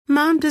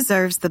Mom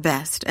deserves the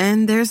best,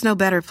 and there's no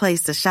better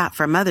place to shop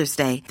for Mother's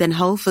Day than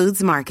Whole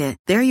Foods Market.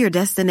 They're your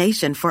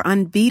destination for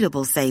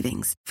unbeatable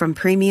savings, from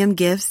premium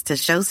gifts to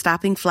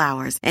show-stopping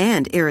flowers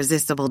and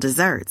irresistible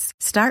desserts.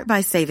 Start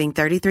by saving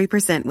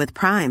 33% with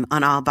Prime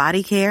on all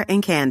body care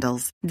and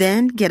candles.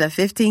 Then get a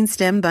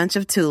 15-stem bunch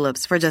of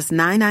tulips for just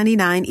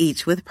 $9.99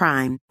 each with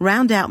Prime.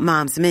 Round out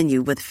Mom's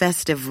menu with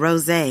festive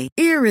rosé,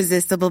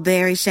 irresistible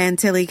berry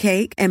chantilly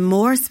cake, and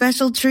more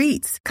special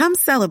treats. Come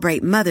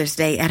celebrate Mother's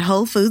Day at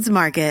Whole Foods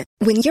Market.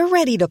 When you're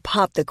ready to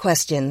pop the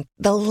question,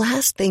 the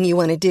last thing you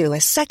want to do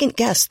is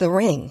second-guess the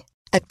ring.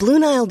 At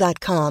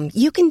BlueNile.com,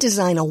 you can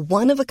design a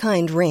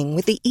one-of-a-kind ring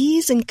with the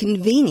ease and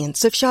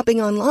convenience of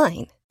shopping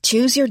online.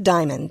 Choose your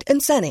diamond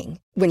and setting.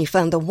 When you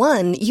find the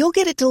one, you'll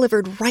get it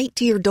delivered right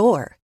to your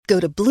door.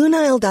 Go to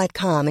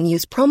BlueNile.com and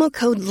use promo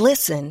code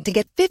LISTEN to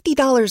get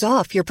 $50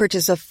 off your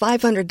purchase of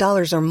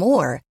 $500 or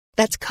more.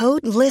 That's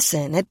code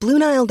LISTEN at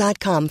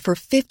BlueNile.com for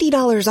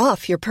 $50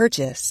 off your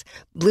purchase.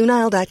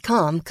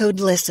 BlueNile.com, code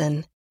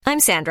LISTEN. I'm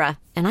Sandra,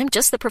 and I'm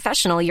just the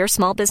professional your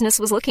small business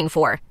was looking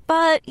for.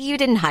 But you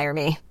didn't hire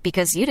me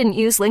because you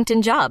didn't use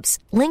LinkedIn Jobs.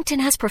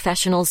 LinkedIn has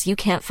professionals you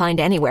can't find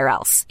anywhere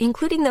else,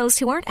 including those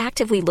who aren't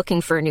actively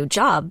looking for a new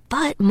job,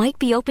 but might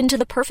be open to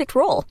the perfect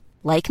role,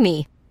 like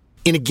me.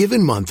 In a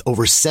given month,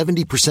 over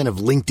 70%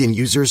 of LinkedIn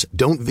users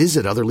don't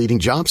visit other leading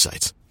job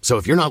sites. So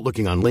if you're not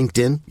looking on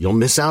LinkedIn, you'll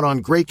miss out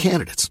on great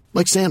candidates,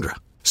 like Sandra.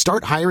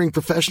 Start hiring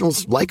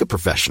professionals like a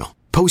professional.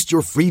 Post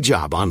your free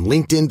job on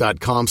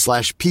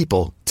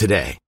linkedin.com/people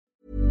today.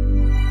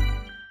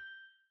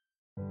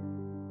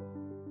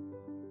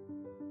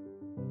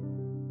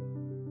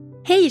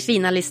 Hej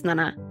fina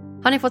lyssnarna!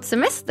 Har ni fått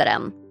semester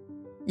än?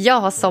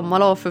 Jag har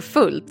sommarlov för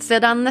fullt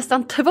sedan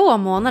nästan 2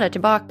 månader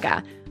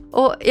tillbaka.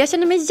 Och jag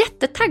känner mig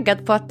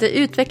jättetaggad på att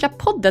utveckla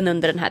podden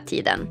under den här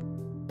tiden.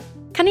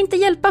 Kan ni inte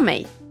hjälpa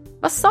mig?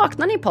 Vad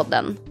saknar ni i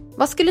podden?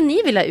 Vad skulle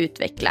ni vilja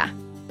utveckla?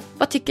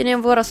 Vad tycker ni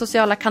om våra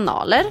sociala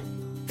kanaler?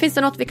 Finns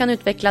det något vi kan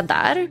utveckla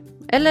där?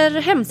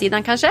 Eller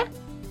hemsidan kanske?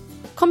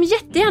 Kom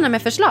jättegärna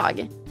med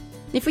förslag.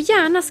 Ni får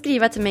gärna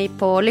skriva till mig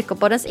på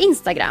Lyckopoddens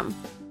Instagram.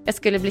 Jag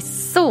skulle bli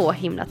så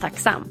himla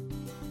tacksam.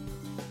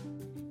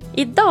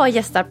 Idag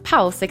gästar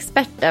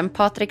pausexperten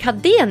Patrik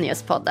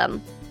Hadenius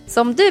podden.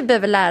 Så om du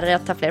behöver lära dig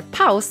att ta fler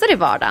pauser i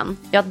vardagen,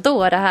 ja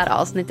då är det här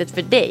avsnittet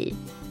för dig.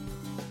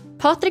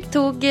 Patrik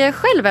tog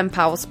själv en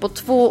paus på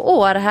 2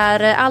 år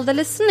här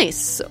alldeles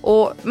nyss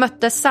och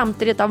möttes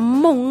samtidigt av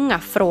många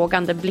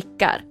frågande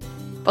blickar.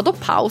 Vadå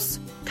paus?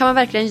 Kan man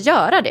verkligen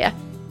göra det?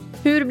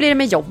 Hur blir det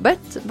med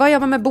jobbet? Vad gör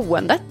man med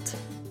boendet?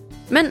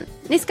 Men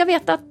ni ska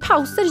veta att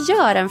pauser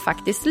gör en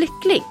faktiskt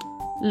lycklig.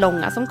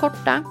 Långa som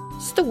korta,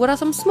 stora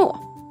som små.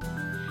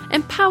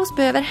 En paus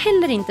behöver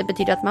heller inte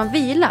betyda att man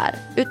vilar,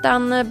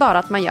 utan bara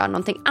att man gör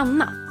någonting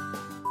annat.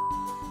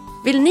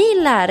 Vill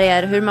ni lära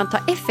er hur man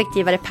tar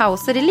effektivare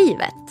pauser i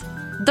livet?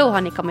 Då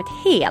har ni kommit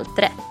helt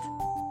rätt.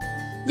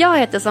 Jag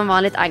heter som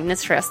vanligt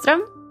Agnes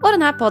Sjöström och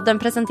den här podden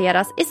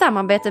presenteras i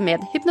samarbete med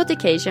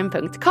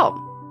hypnotication.com.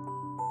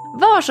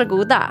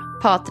 Varsågoda,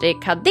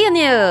 Patrik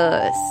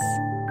Hadenius!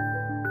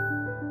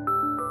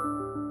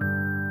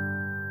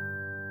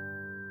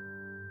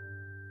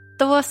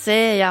 Då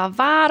säger jag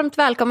varmt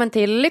välkommen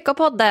till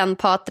Lyckopodden,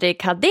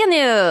 Patrik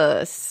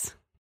Hadenius!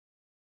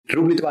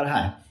 Roligt att vara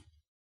här.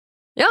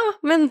 Ja,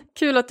 men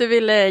kul att du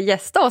ville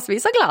gästa oss, vi är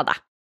så glada.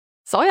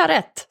 Sa jag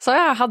rätt? Sa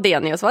jag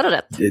Hadenius, var det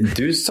rätt?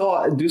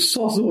 Du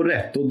sa så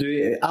rätt, och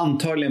du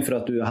antagligen för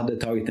att du hade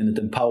tagit en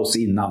liten paus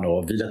innan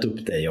och vilat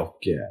upp dig och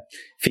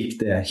fick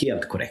det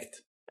helt korrekt.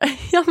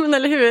 Ja, men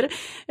eller hur?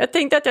 Jag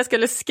tänkte att jag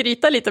skulle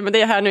skryta lite med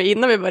det här nu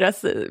innan vi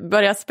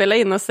börjar spela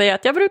in och säga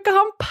att jag brukar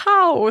ha en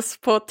paus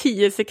på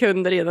 10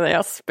 sekunder innan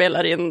jag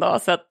spelar in då,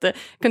 så att jag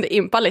kunde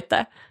impa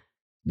lite.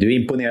 Du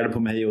imponerade på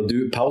mig, och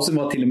pausen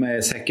var till och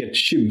med säkert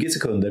 20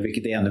 sekunder,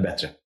 vilket är ännu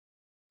bättre.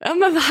 Ja,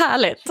 men vad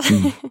härligt.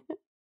 Mm.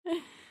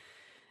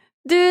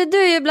 Du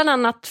är ju bland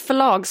annat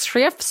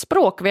förlagschef,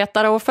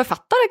 språkvetare och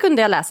författare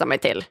kunde jag läsa mig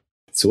till.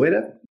 Så är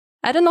det.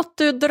 Är det något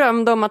du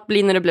drömde om att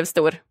bli när du blev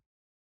stor?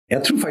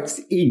 Jag tror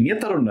faktiskt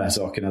inget av de där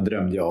sakerna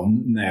drömde jag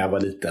om när jag var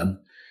liten.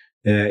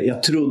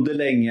 Jag trodde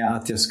länge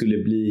att jag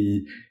skulle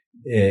bli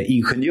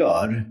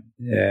ingenjör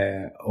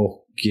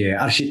och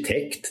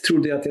arkitekt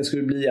trodde jag att jag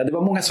skulle bli. Ja, det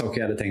var många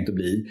saker jag hade tänkt att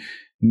bli.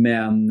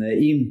 Men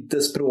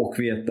inte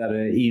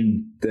språkvetare,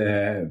 inte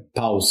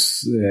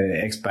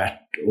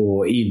pausexpert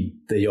och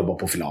inte jobba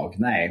på förlag.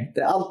 Nej,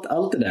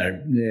 allt det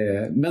där.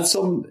 Men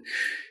som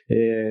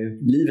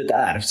livet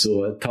är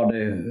så tar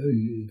det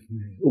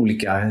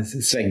olika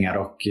svängar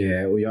och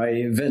jag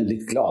är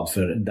väldigt glad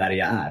för där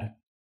jag är.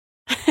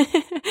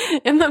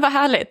 Ja, men vad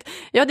härligt.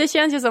 Ja, det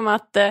känns ju som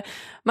att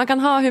man kan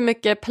ha hur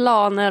mycket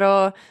planer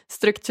och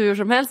struktur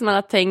som helst man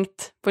har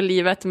tänkt på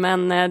livet,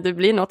 men det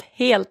blir något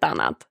helt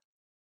annat.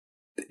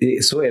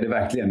 Så är det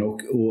verkligen,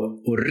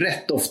 och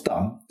rätt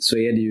ofta så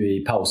är det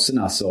ju i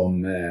pauserna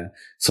som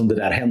det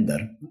där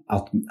händer,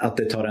 att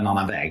det tar en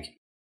annan väg.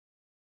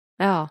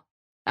 Ja,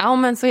 Ja,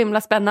 men så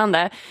himla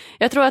spännande.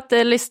 Jag tror att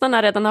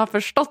lyssnarna redan har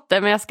förstått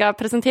det, men jag ska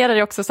presentera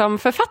dig också som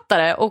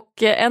författare.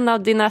 Och en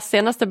av dina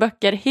senaste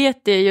böcker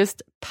heter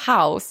just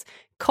Paus,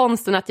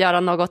 konsten att göra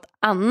något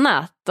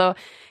annat. Och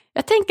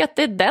jag tänker att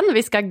det är den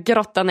vi ska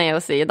grotta ner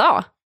oss i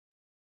idag.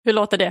 Hur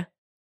låter det?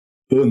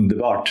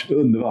 Underbart.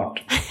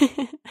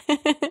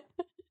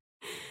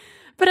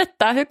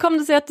 Berätta, hur kom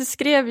det sig att du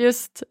skrev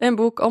just en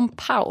bok om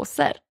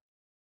pauser?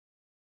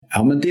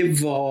 Ja, men det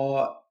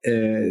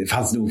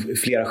fanns nog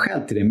flera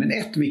skäl till det. Men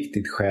ett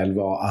viktigt skäl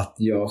var att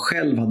jag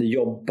själv hade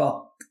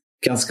jobbat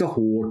ganska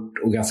hårt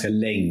och ganska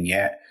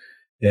länge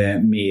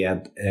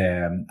med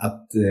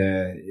att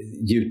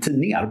ge ut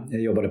tidningar.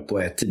 Jag jobbade på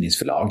ett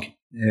tidningsförlag.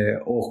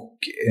 Och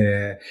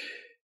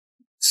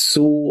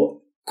så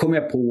kom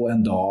jag på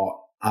en dag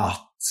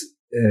att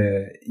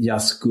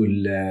jag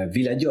skulle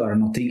vilja göra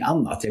någonting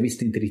annat. Jag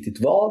visste inte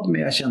riktigt vad,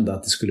 men jag kände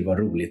att det skulle vara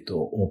roligt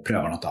att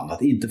pröva något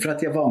annat. Inte för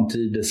att jag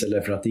vantrivdes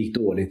eller för att det gick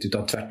dåligt,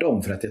 utan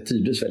tvärtom för att jag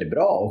trivdes väldigt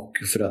bra och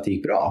för att det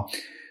gick bra.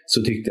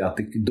 Så tyckte jag att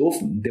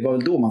det var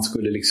väl då man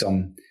skulle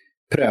liksom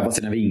pröva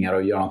sina vingar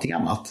och göra någonting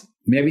annat.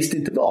 Men jag visste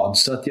inte vad,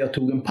 så att jag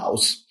tog en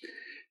paus.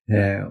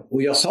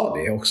 Och jag sa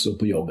det också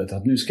på jobbet,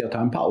 att nu ska jag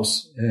ta en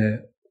paus.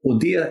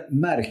 Och det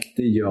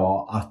märkte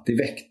jag att det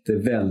väckte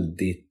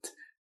väldigt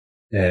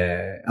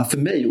för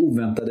mig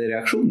oväntade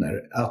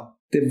reaktioner. Att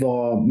det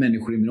var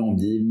människor i min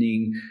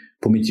omgivning,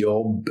 på mitt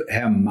jobb,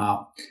 hemma,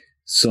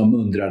 som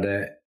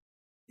undrade,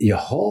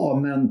 jaha,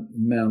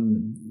 men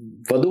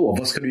vadå?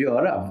 Vad ska du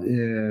göra?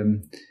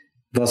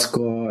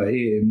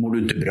 Mår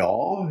du inte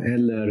bra?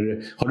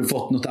 Eller har du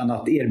fått något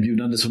annat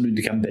erbjudande som du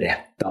inte kan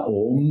berätta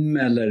om?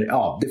 Eller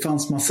ja, det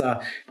fanns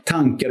massa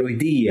tankar och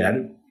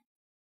idéer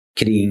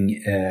kring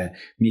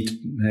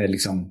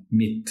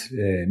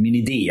min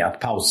idé att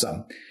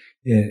pausa.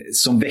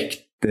 Som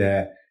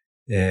väckte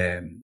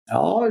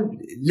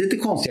lite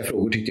konstiga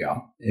frågor, tyckte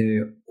jag.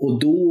 Och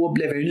då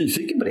blev jag ju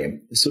nyfiken på det.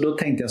 Så då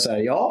tänkte jag så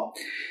här,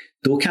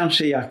 då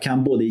kanske jag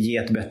kan både ge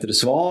ett bättre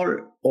svar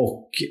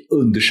och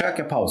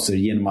undersöka pauser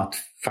genom att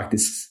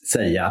faktiskt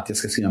säga att jag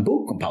ska skriva en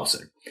bok om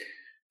pauser.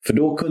 För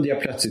då kunde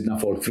jag plötsligt, när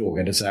folk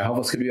frågade så här,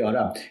 vad ska du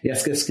göra? Jag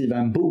ska skriva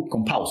en bok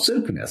om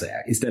pauser, kunde jag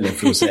säga, istället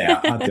för att säga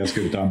att jag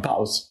skulle ta en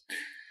paus.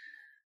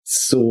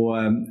 Så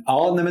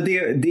men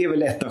det är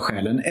väl ett av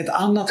skälen. Ett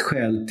annat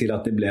skäl till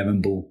att det blev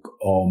en bok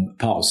om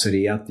pauser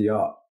är att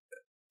jag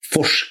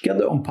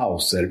forskade om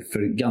pauser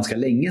för ganska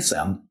länge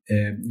sedan.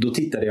 Då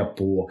tittade jag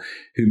på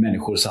hur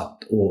människor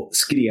satt och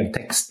skrev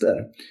texter.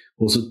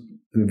 Och så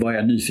var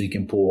jag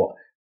nyfiken på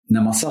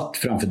när man satt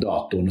framför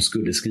datorn och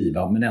skulle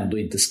skriva men ändå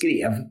inte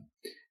skrev.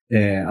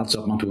 Alltså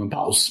att man tog en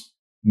paus.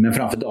 Men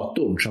framför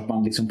datorn, så att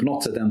man liksom på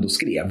något sätt ändå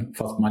skrev,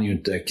 fast man ju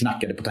inte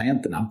knackade på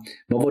tangenterna.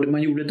 Vad var det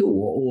man gjorde då?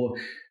 Och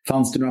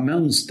fanns det några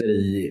mönster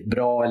i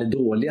bra eller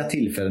dåliga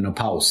tillfällen att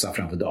pausa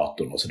framför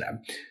datorn och sådär?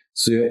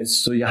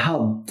 Så jag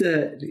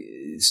hade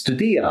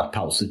studerat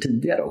pauser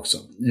tidigare också.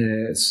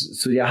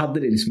 Så jag hade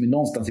det liksom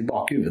någonstans i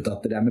bakhuvudet,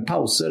 att det där med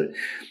pauser,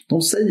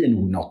 de säger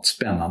nog något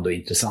spännande och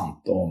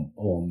intressant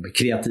om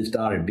kreativt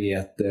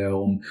arbete,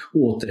 om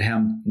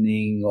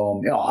återhämtning,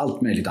 om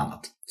allt möjligt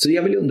annat. Så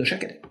jag vill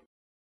undersöka det.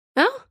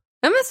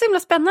 Ja, men så himla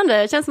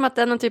spännande. Det känns som att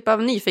det är någon typ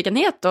av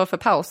nyfikenhet då för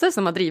pauser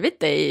som har drivit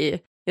dig i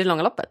det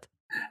långa loppet.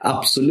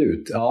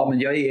 Absolut. Ja, men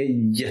jag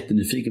är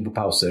jättenyfiken på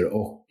pauser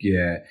och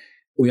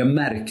jag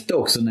märkte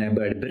också när jag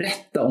började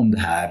berätta om det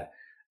här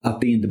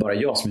att det är inte bara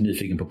jag som är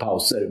nyfiken på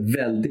pauser.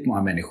 Väldigt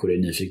många människor är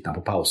nyfikna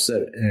på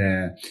pauser.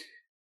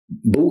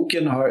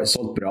 Boken har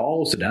sålt bra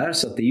och sådär,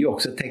 så att det är ju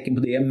också ett tecken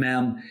på det.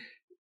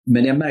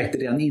 Men jag märkte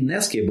redan innan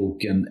jag skrev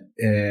boken,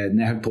 när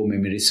jag höll på med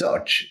min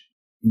research,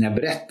 när jag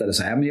berättade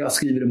så här, men jag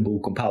skriver en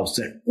bok om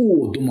pauser.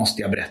 Då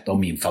måste jag berätta om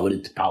min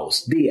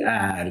favoritpaus. Det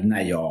är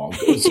när jag...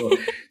 Och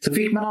så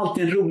fick man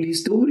alltid en rolig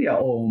historia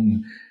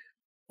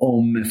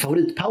om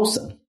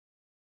favoritpausen.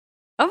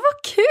 Ja,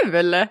 vad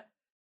kul!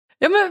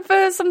 Ja, men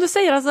för som du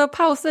säger, alltså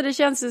pauser, det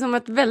känns ju som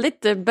ett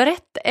väldigt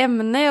brett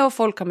ämne och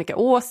folk har mycket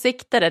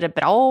åsikter. Är det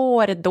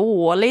bra? Är det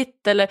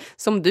dåligt? Eller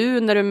som du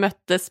när du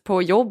möttes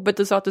på jobbet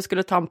och sa att du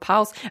skulle ta en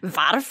paus.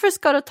 Varför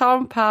ska du ta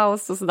en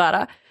paus? Och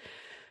sådär.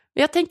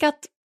 Jag tänker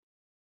att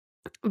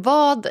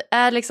vad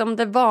är liksom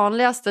det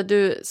vanligaste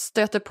du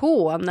stöter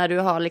på när du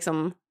har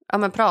liksom,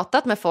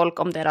 pratat med folk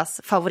om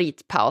deras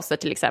favoritpauser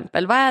till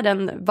exempel? Vad är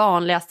den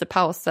vanligaste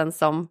pausen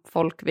som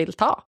folk vill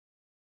ta?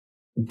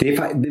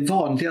 Det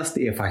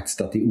vanligaste är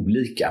faktiskt att det är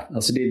olika.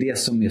 Alltså det är det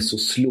som är så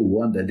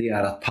slående. Det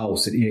är att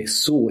pauser är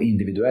så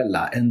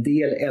individuella. En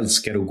del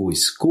älskar att gå i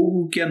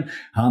skogen.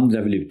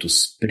 Andra vill ut och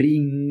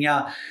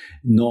springa.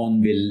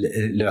 Någon vill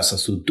lösa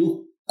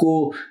sudoku.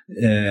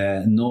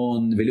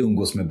 Någon vill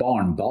umgås med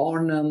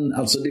barnbarnen.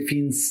 Alltså det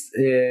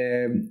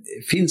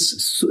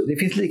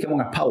finns lika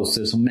många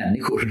pauser som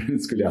människor,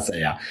 skulle jag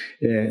säga.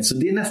 Så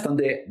det är nästan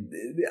det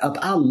att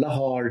alla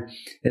har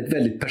ett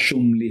väldigt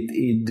personligt,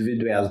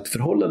 individuellt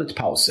förhållande till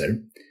pauser.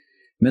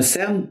 Men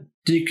sen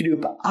dyker det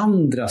upp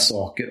andra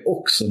saker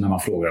också när man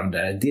frågar om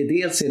det.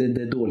 Dels är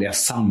det dåliga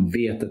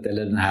samvetet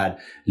eller den här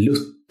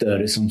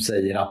Luther som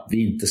säger att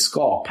vi inte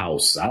ska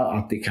pausa,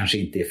 att det kanske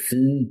inte är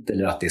fint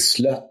eller att det är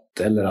slött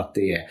eller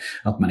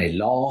att man är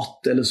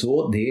lat eller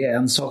så. Det är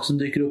en sak som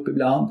dyker upp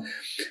ibland.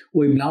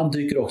 Och ibland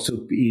dyker det också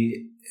upp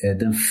i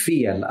den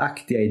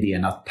felaktiga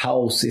idén att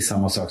paus är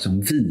samma sak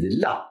som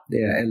vila.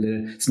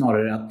 Eller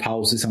snarare att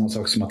paus är samma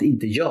sak som att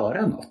inte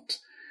göra något.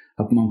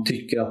 Att man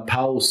tycker att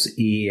paus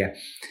är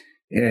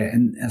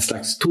en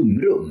slags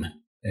tomrum.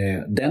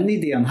 Den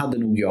idén hade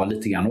nog jag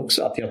lite grann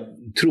också. Att jag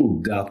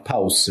trodde att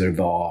pauser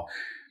var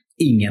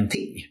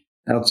ingenting.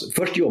 Alltså,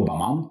 först jobbar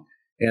man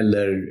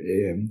eller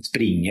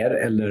springer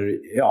eller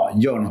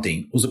gör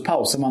någonting. Och så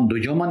pausar man, då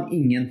gör man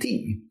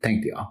ingenting,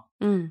 tänkte jag.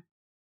 Mm.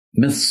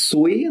 Men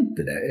så är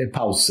inte det,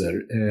 pauser.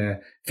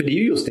 För det är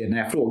ju just det, när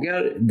jag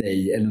frågar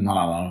dig eller någon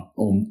annan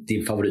om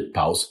din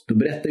favoritpaus, då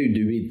berättar ju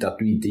du inte att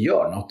du inte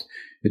gör något.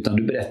 Utan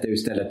du berättar ju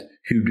istället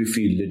hur du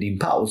fyller din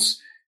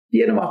paus.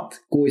 Genom att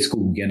gå i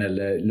skogen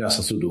eller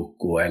lösa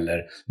sudoku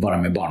eller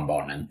vara med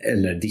barnbarnen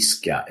eller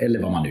diska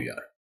eller vad man nu gör.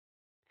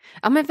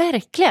 Ja, men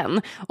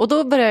verkligen. Och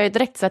då börjar jag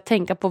direkt så att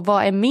tänka på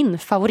vad är min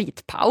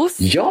favoritpaus?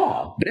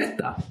 Ja,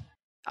 berätta.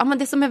 Ja, men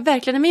det som är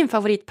verkligen min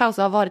favoritpaus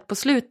och har varit på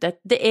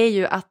slutet, det är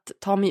ju att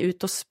ta mig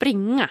ut och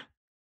springa.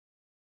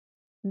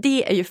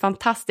 Det är ju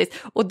fantastiskt.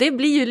 Och det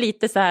blir ju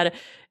lite så här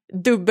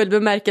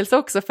dubbelbemärkelse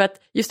också, för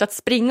att just att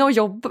springa och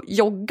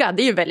jogga,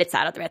 det är ju väldigt så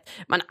här att du vet,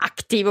 man är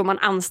aktiv och man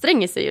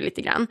anstränger sig ju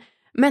lite grann.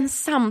 Men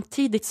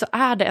samtidigt så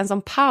är det en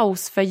sån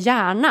paus för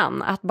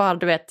hjärnan att bara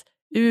du vet,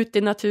 ut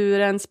i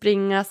naturen,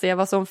 springa, se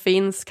vad som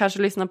finns,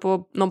 kanske lyssna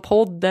på någon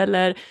podd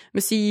eller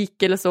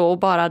musik eller så och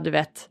bara du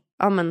vet,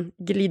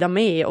 glida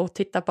med och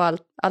titta på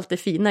allt det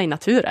fina i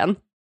naturen.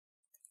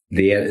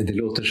 Det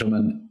låter som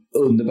en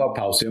underbar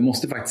paus. Jag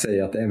måste faktiskt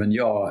säga att även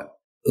jag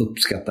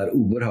uppskattar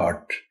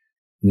oerhört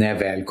när jag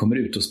väl kommer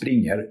ut och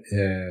springer.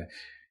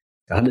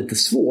 Jag har lite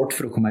svårt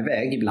för att komma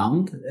iväg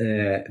ibland,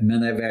 men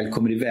när jag väl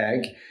kommer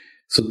iväg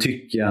så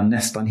tycker jag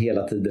nästan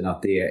hela tiden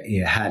att det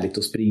är härligt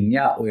att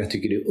springa, och jag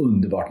tycker det är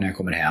underbart när jag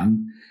kommer hem.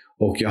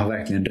 Och jag har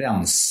verkligen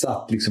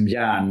rensat liksom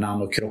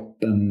hjärnan och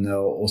kroppen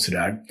och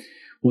sådär.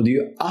 Och det är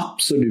ju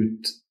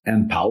absolut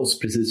en paus,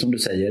 precis som du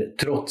säger,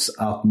 trots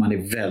att man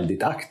är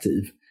väldigt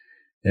aktiv.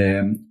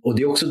 Och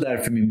det är också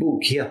därför min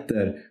bok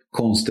heter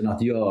Konsten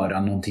att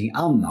göra någonting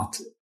annat.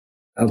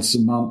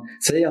 Alltså man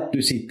säger att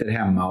du sitter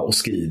hemma och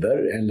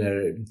skriver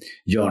eller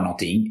gör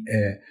någonting,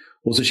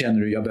 och så känner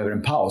du jag behöver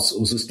en paus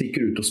och så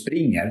sticker du ut och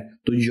springer.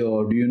 Då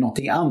gör du ju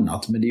någonting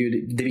annat. Men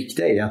det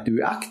viktiga är att du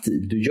är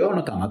aktiv. Du gör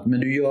något annat, men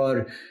du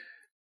gör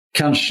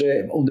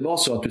kanske, om det var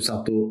så att du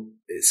satt och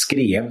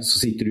skrev, så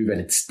sitter du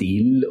väldigt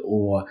still,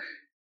 och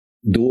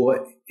då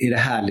är det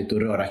härligt att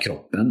röra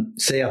kroppen.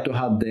 Säg att du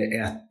hade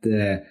ett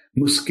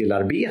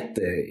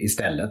muskelarbete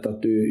istället,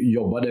 att du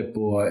jobbade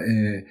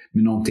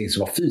med någonting som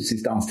var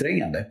fysiskt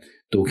ansträngande.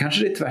 Då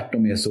kanske det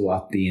tvärtom är så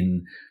att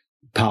din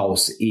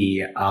paus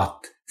är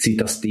att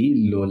sitta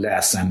still och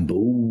läsa en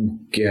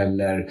bok,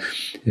 eller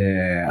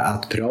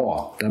att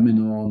prata med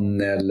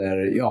någon,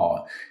 eller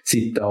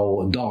sitta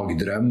och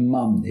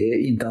dagdrömma,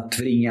 inte att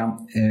springa.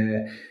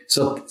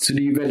 Så det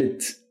är ju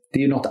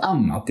det är något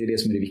annat, det är det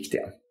som är det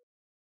viktiga.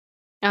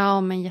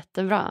 Ja, men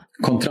jättebra.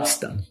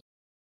 Kontrasten.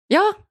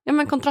 Ja,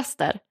 men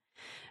kontraster.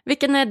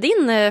 Vilken är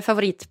din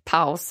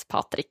favoritpaus,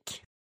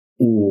 Patrik?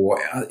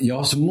 Jag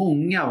har så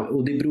många,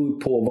 och det beror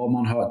på vad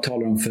man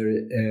talar om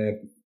för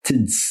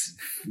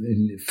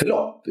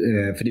tidsförlopp.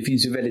 För det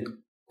finns ju väldigt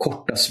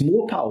korta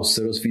små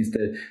pauser, och så finns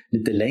det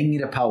lite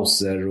längre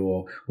pauser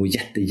och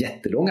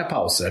jättelånga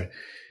pauser.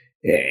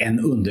 En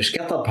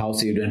underskattad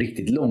paus är ju den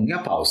riktigt långa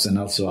pausen,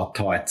 alltså att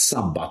ta ett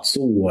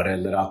sabbatsår,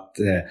 eller att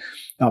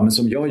men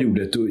som jag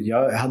gjorde,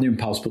 jag hade ju en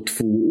paus på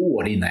 2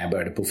 år innan jag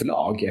började på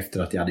förlag,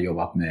 efter att jag hade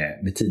jobbat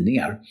med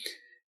tidningar.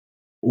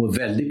 Och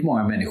väldigt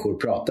många människor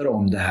pratar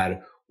om det här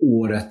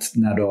året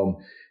när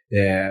de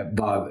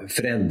var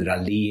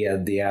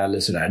föräldralediga eller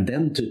sådär.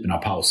 Den typen av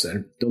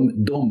pauser,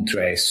 de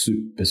tror jag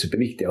är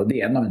superviktiga, och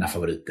det är en av mina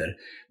favoriter.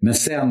 Men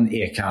sen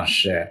är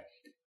kanske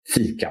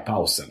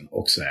fikapausen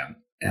också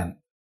en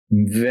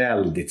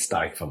väldigt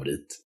stark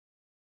favorit.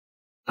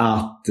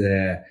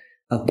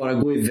 Att bara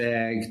gå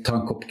iväg,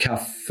 ta en kopp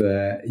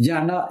kaffe.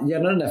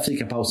 Gärna den där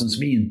fikapausen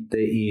som inte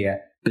är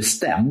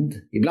bestämd.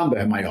 Ibland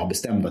behöver man ju ha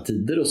bestämda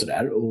tider och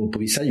sådär. Och på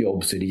vissa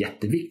jobb så är det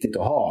jätteviktigt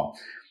att ha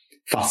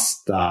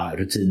fasta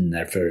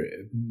rutiner för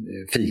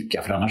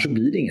fika. För annars så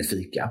blir det inget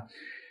fika.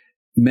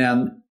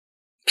 Men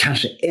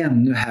kanske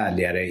ännu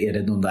härligare är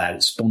det de där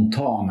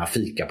spontana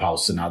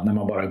fikapauserna. När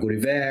man bara går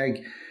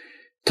iväg,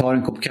 tar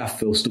en kopp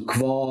kaffe och står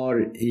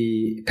kvar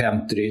i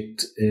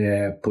pentryt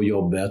på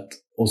jobbet.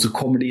 Och så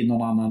kommer det in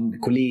någon annan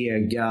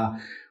kollega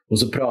och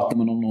så pratar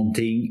man om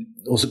någonting.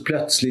 Och så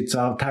plötsligt så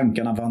har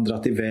tankarna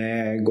vandrat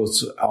iväg. Och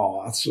så,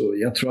 alltså,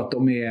 jag tror att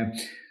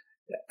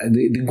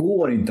det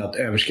går inte att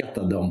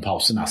överskatta de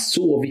pauserna.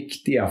 Så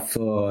viktiga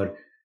för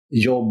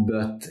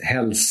jobbet,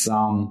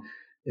 hälsan,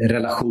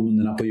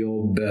 relationerna på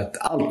jobbet.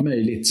 Allt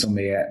möjligt som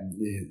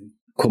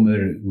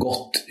kommer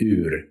gott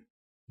ur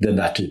den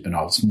där typen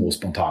av små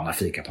spontana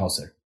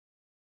fikapauser.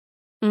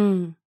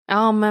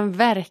 Ja, men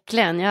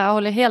verkligen. Jag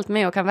håller helt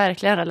med och kan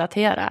verkligen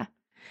relatera.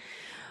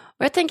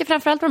 Och jag tänker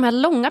framförallt på de här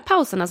långa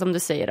pauserna som du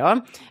säger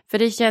då. För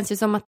det känns ju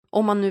som att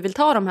om man nu vill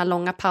ta de här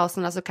långa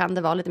pauserna så kan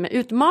det vara lite mer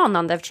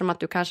utmanande eftersom att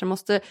du kanske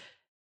måste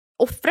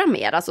offra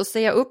mer. Alltså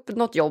säga upp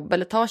något jobb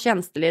eller ta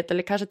tjänstledigt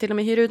eller kanske till och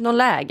med hyra ut någon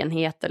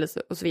lägenhet eller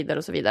och så vidare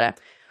och så vidare.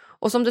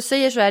 Och som du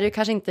säger så är det ju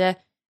kanske inte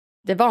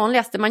det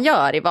vanligaste man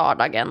gör i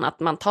vardagen. Att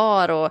man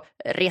tar och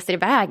reser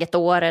iväg ett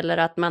år eller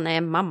att man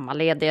är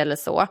mammaledig eller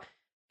så.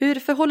 Hur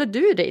förhåller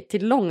du dig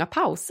till långa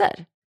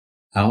pauser?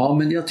 Ja,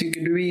 men jag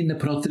tycker du är inne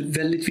på något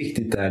väldigt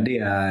viktigt där. Det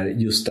är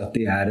just att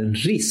det är en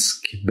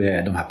risk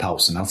med de här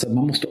pauserna. Alltså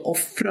man måste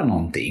offra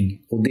någonting.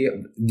 Och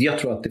jag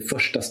tror att det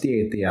första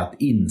steget är att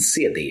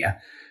inse det.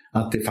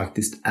 Att det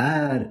faktiskt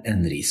är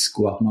en risk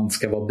och att man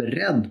ska vara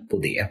beredd på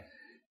det.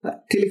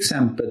 Till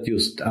exempel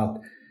just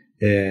att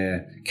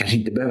kanske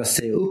inte behöva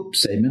säga upp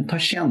sig men ta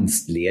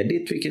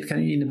tjänstledigt, vilket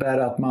kan ju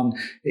innebära att man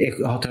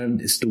tar en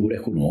stor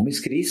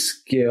ekonomisk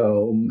risk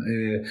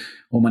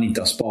om man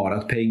inte har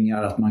sparat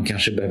pengar, att man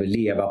kanske behöver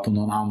leva på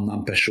någon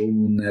annan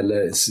person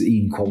eller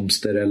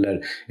inkomster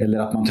eller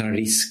att man tar en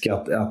risk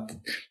att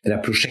det där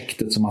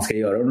projektet som man ska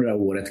göra under det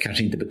här året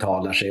kanske inte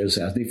betalar sig och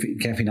så.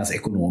 Det kan finnas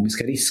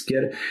ekonomiska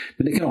risker,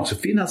 men det kan också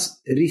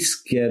finnas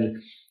risker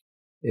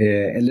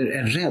eller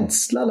en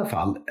rädsla i alla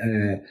fall.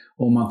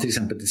 Om man till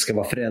exempel ska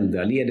vara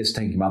föräldraledig så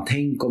tänker man,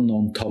 tänk om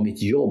någon tar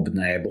mitt jobb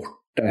när jag är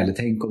borta, eller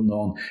tänk om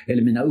någon,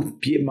 eller mina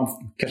uppgifter, man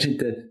kanske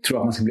inte tror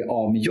att man ska bli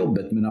av med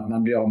jobbet men att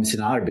man blir av med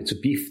sina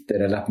arbetsuppgifter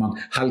eller att man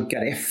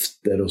halkar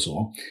efter och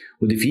så.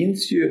 Och det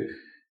finns ju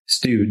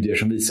studier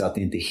som visar att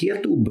det inte är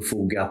helt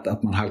obefogat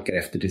att man halkar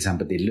efter till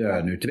exempel i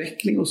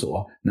löneutveckling och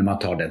så när man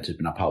tar den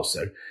typen av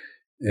pauser.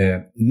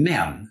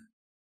 Men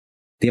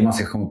det man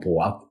ska komma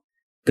på att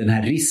den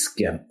här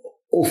risken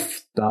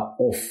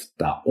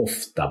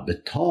ofta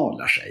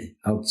betalar sig.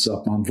 Alltså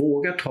att man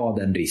vågar ta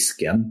den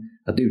risken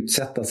att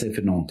utsätta sig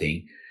för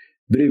någonting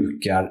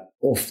brukar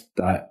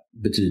ofta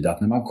betyda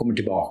att när man kommer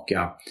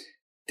tillbaka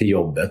till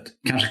jobbet,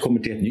 kanske kommer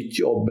till ett nytt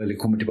jobb eller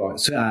kommer tillbaka,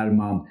 så är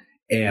man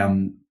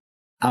en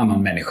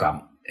annan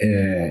människa.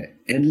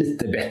 En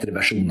lite bättre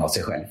version av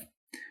sig själv.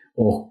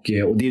 Och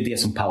det är det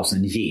som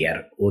pausen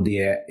ger. Och det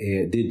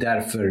är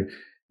därför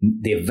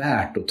det är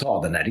värt att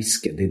ta den här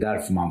risken. Det är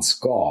därför man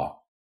ska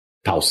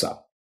pausa.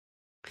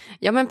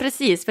 Ja men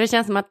precis, för det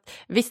känns som att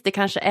visst det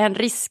kanske är en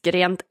risk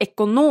rent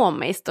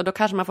ekonomiskt och då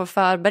kanske man får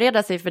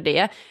förbereda sig för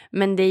det,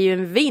 men det är ju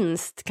en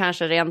vinst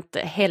kanske rent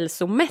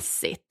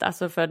hälsomässigt,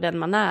 alltså för den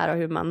man är och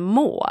hur man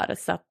mår,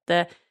 så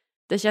att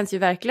det känns ju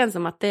verkligen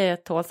som att det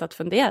tåls att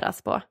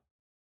funderas på.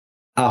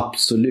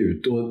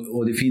 Absolut,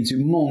 och det finns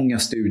ju många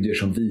studier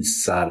som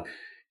visar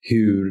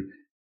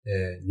hur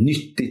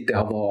nyttigt det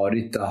har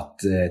varit att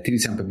till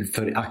exempel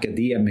för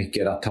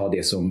akademiker att ta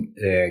det som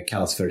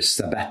kallas för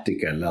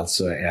sabbatical,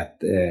 alltså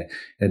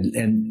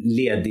en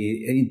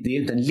ledig, det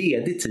är inte en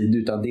ledig tid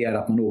utan det är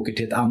att man åker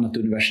till ett annat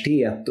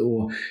universitet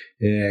och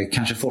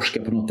kanske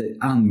forskar på något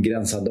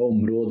angränsande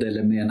område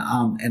eller med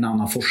en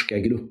annan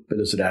forskargrupp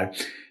eller sådär,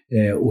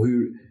 och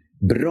hur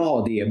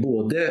bra det är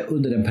både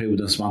under den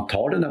perioden som man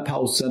tar den där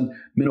pausen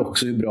men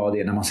också hur bra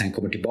det är när man sen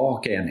kommer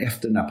tillbaka igen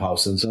efter den där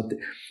pausen. Så att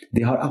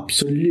det har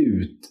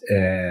absolut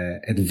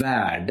ett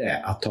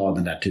värde att ta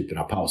den där typen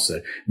av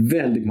pauser.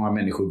 Väldigt många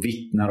människor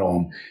vittnar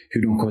om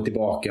hur de kommer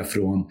tillbaka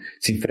från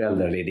sin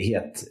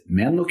föräldraledighet,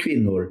 män och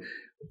kvinnor,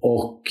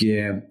 och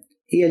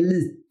är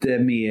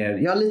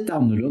lite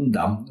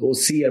annorlunda och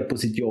ser på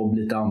sitt jobb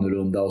lite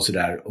annorlunda och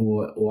sådär,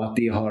 och att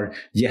det har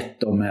gett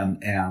dem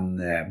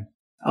en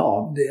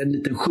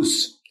liten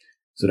skjuts.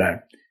 Sådär.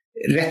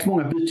 Rätt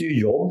många byter ju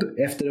jobb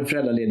efter en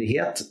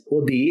föräldraledighet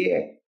och det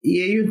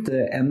är ju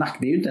inte en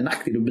nackdel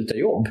att byta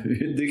jobb.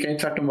 Det kan ju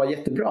tvärtom vara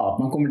jättebra att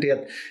man kommer till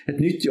ett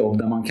nytt jobb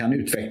där man kan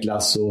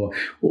utvecklas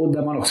och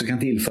där man också kan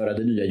tillföra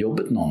det nya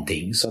jobbet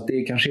någonting. Så att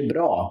det kanske är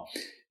bra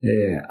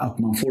att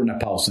man får den här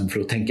pausen för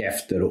att tänka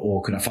efter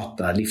och kunna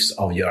fatta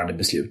livsavgörande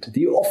beslut. Det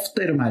är ju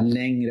ofta i de här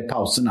längre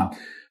pauserna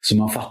som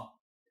man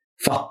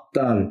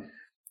fattar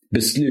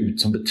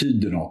beslut som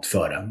betyder något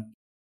för en.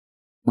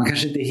 Man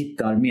kanske inte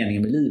hittar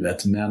meningen med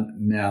livet,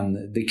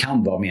 men det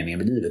kan vara meningen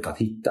med livet att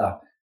hitta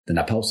den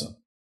här pausen.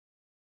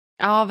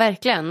 Ja,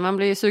 verkligen. Man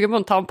blir ju sugen på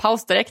att ta en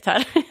paus direkt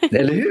här.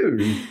 Eller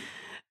hur?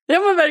 Ja,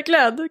 men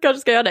verkligen. Du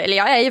kanske ska göra det. Eller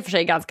jag är i och för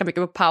sig ganska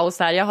mycket på paus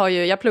här.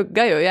 Jag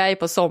pluggar ju. Jag är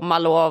på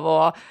sommarlov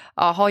och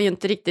har ju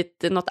inte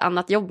riktigt något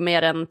annat jobb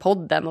mer än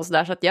podden och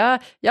sådär. Så att jag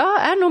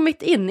är nog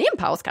mitt inne i en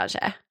paus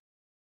kanske.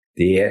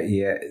 Det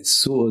är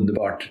så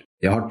underbart.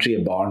 Jag har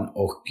 3 barn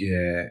och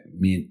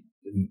min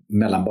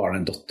mellanbarn,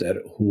 en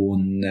dotter,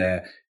 hon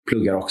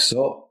pluggar också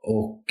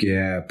och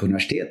på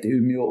universitet i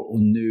Umeå,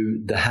 och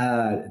nu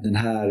den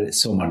här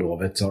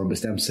sommarlovet så har de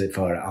bestämt sig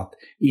för att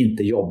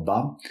inte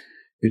jobba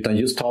utan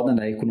just ta den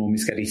där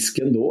ekonomiska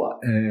risken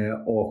då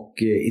och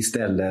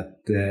istället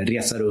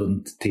resa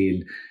runt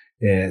till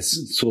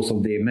så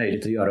som det är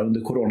möjligt att göra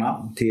under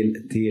corona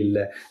till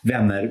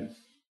vänner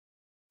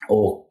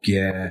och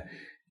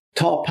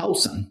ta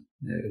pausen.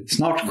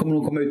 Snart kommer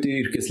hon komma ut i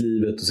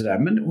yrkeslivet och sådär,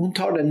 men hon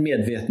tar den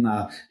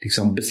medvetna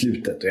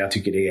beslutet och jag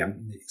tycker det är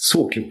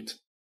så klokt.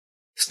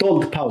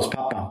 Stolt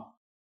pauspappa.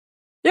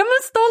 Ja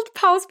men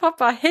stolt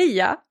pauspappa,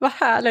 heja, vad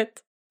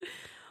härligt.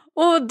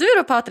 Och du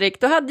då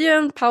Patrik, du hade ju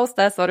en paus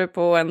där sa du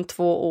på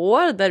 2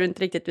 år där du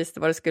inte riktigt visste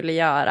vad du skulle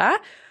göra.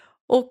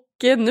 Och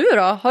nu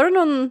då, har du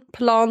någon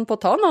plan på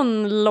att ta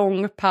någon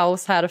lång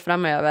paus här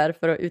framöver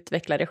för att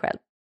utveckla dig själv?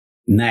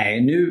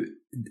 Nej,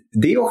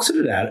 det är också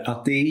det där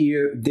att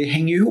det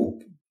hänger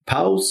ihop.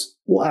 Paus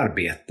och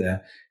arbete,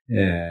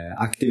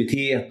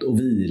 aktivitet och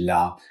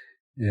vila.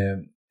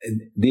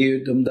 Det är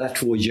ju de där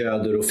 2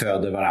 göder och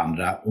föder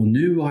varandra. Och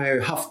nu har jag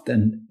ju haft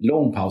en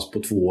lång paus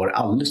på 2 år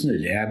alldeles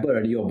nyligen. Jag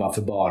började jobba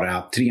för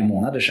bara 3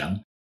 månader sedan.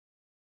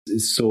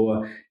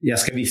 Så jag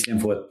ska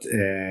visserligen få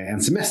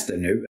en semester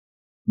nu.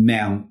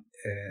 Men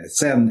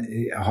sen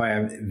har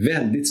jag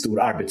väldigt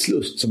stor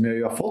arbetslust som jag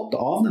ju har fått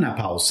av den här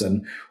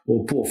pausen.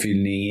 Och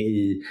påfyllning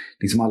i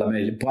liksom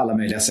på alla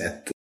möjliga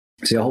sätt.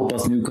 Så jag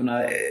hoppas nu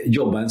kunna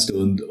jobba en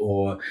stund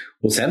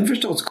och sen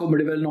förstås kommer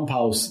det väl någon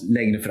paus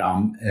längre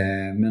fram.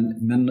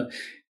 Men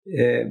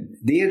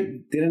det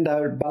är den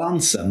där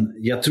balansen.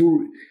 Jag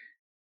tror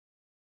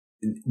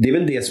det är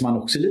väl det som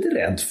man också är lite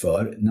rädd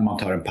för när man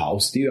tar en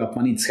paus. Det är ju att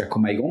man inte ska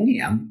komma igång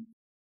igen.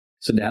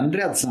 Så den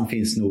rädslan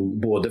finns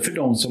nog både för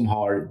de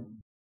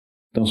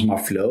som har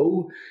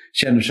flow,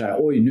 känner så här,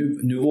 oj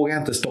nu vågar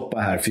jag inte stoppa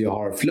här för jag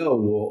har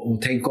flow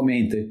och tänk om jag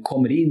inte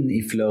kommer in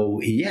i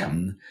flow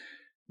igen.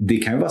 Det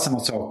kan ju vara samma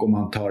sak om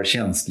man tar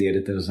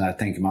tjänstledigt eller så här,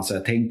 tänker man så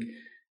här,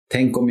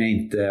 tänk om jag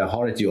inte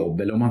har ett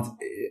jobb eller om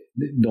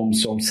de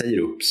som säger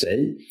upp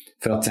sig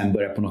för att sen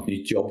börja på något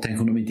nytt jobb,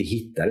 tänk om de inte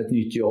hittar ett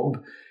nytt jobb.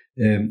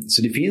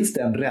 Så det finns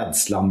den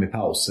rädslan med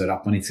pauser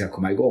att man inte ska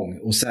komma igång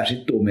och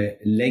särskilt då med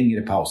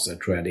längre pauser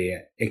tror jag det är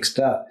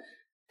extra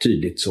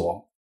tydligt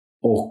så.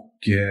 Och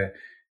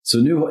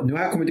så nu har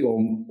jag kommit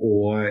igång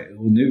och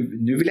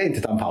nu vill jag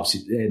inte ta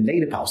en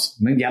längre paus,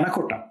 men gärna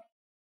korta.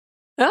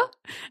 Ja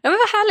men vad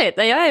härligt.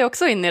 Jag är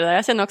också inne i det där.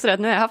 Jag känner också att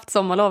nu har jag haft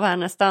sommarlov här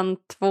nästan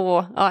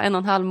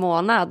 1,5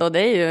 månad och det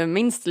är ju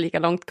minst lika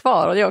långt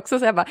kvar. Och det är också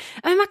så jag bara,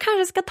 man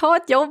kanske ska ta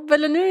ett jobb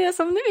eller nu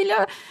vill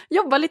jag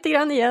jobba lite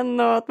grann igen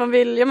och att man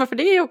vill, men för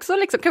det är ju också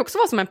liksom, kan också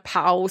vara som en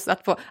paus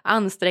att få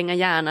anstränga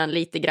hjärnan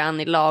lite grann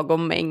i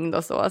lagom mängd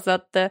och så. Så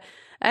att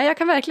jag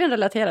kan verkligen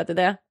relatera till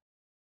det.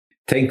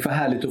 Tänk vad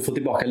härligt att få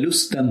tillbaka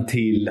lusten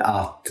till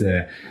att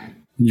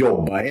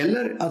jobba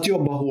eller att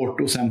jobba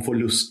hårt och sen få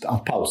lust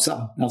att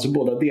pausa. Alltså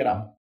båda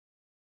delar.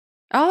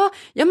 Ja,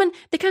 men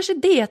det kanske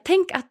är det.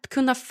 Tänk att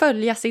kunna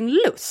följa sin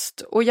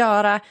lust och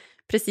göra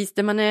precis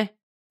det man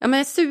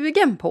är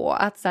sugen på.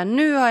 Att så här,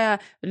 nu har jag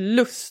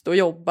lust att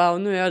jobba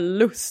och nu har jag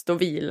lust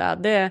att vila.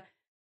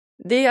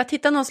 Det att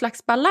hitta någon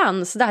slags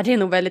balans där, det är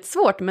nog väldigt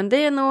svårt. Men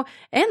det är nog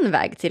en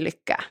väg till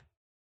lycka.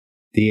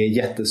 Det är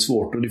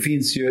jättesvårt och det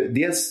finns ju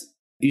dels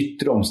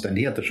yttre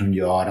omständigheter som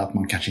gör att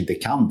man kanske inte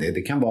kan det.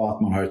 Det kan vara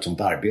att man har ett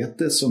sånt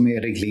arbete som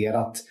är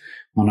reglerat.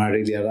 Man har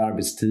reglerad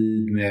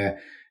arbetstid med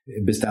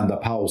bestämda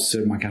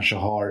pauser. Man kanske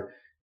har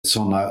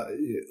sådana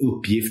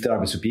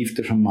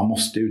arbetsuppgifter som man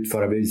måste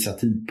utföra vid vissa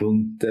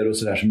tidpunkter och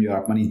sådär som gör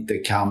att man inte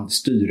kan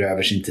styra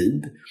över sin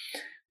tid.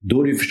 Då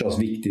är det ju förstås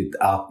viktigt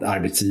att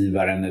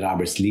arbetsgivaren eller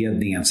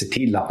arbetsledningen ser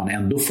till att man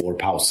ändå får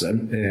pauser.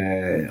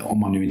 Om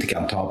man nu inte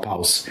kan ta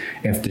paus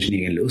efter sin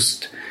egen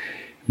lust.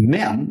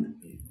 Men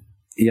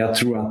jag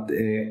tror att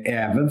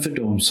även för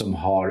de som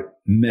har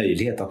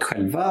möjlighet att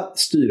själva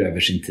styra över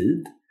sin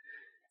tid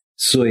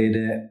så är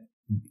det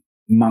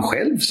man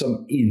själv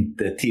som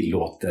inte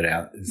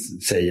tillåter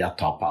sig att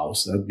ta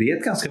paus. Det är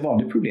ett ganska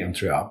vanligt problem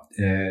tror jag.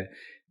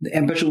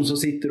 En person som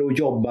sitter och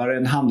jobbar,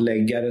 en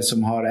handläggare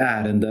som har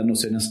ärenden och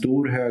så är det en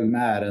stor hög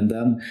med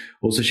ärenden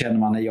och så känner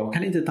man att jag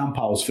kan inte ta en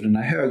paus för den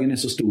här högen är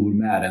så stor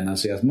med ärenden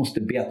så jag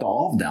måste beta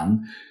av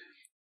den.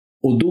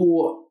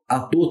 Och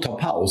att då ta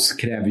paus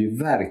kräver ju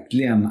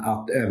verkligen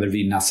att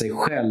övervinna sig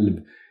själv.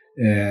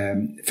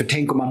 För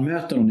tänk om man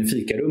möter någon i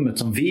fikarummet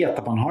som vet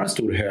att man har en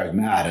stor hög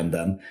med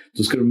ärenden.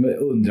 Då skulle de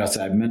undra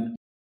så här, men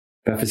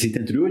varför sitter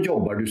inte du och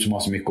jobbar, du som har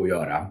så mycket att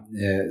göra?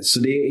 Så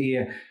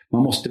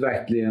man måste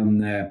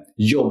verkligen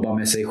jobba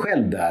med sig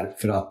själv där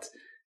för att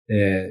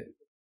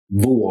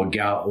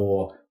våga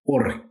och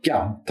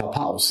orka ta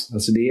paus.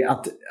 Alltså det är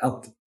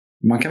att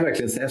man kan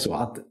verkligen säga så,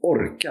 att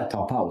orka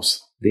ta paus.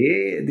 Det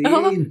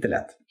är inte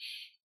lätt.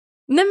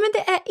 Nej men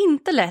det är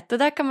inte lätt. Det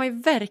där kan man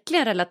ju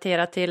verkligen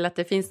relatera till att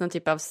det finns någon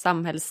typ av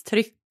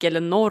samhällstryck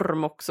eller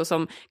norm också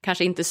som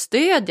kanske inte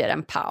stödjer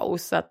en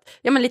paus. Att,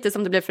 men lite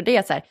som det blev för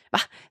det så här, va?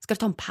 Ska du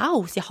ta en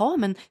paus? Jaha,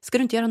 men ska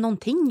du inte göra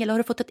någonting eller har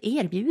du fått ett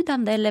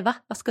erbjudande eller va?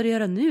 Vad ska du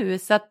göra nu?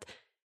 Så att,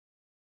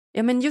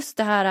 men just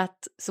det här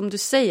att, som du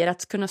säger,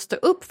 att kunna stå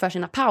upp för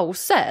sina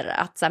pauser.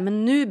 Att så här,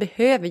 men nu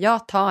behöver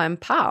jag ta en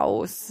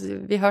paus.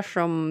 Vi hörs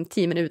om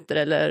 10 minuter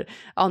eller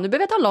nu behöver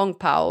jag ta en lång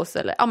paus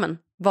eller men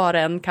vad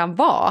det än kan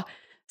vara.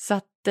 Så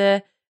att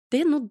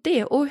det är nog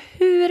det. Och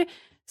hur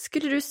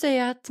skulle du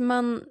säga att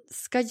man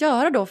ska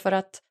göra då för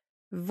att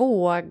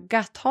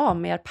våga ta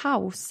mer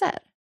pauser?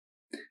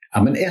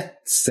 Ja, men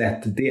ett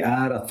sätt det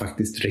är att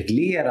faktiskt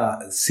reglera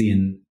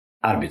sin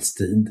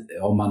arbetstid.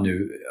 Om man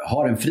nu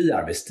har en fri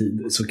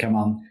arbetstid så kan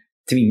man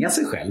tvinga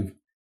sig själv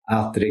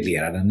att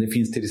reglera den. Det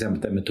finns till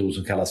exempel en metod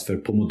som kallas för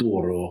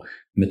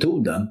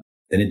Pomodoro-metoden.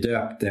 Den är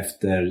döpt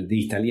efter det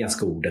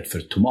italienska ordet för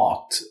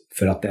tomat.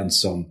 För att den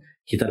som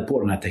hittade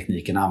på den här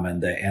tekniken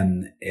använde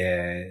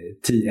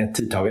ett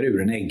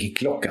tidtagarur, en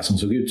äggklocka som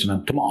såg ut som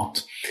en tomat.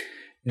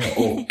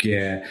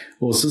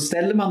 Och så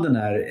ställer man den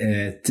här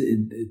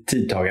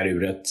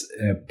tidtagaruret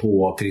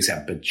på till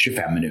exempel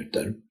 25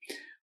 minuter.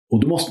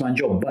 Och då måste man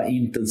jobba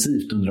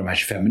intensivt under de här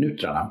 25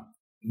 minuterna.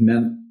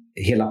 Men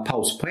hela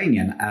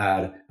pauspoängen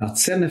är att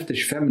sen efter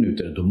 25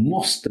 minuter då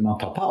måste man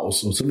ta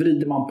paus. Och så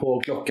vrider man på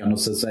klockan och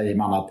så säger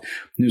man att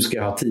nu ska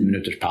jag ha 10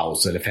 minuters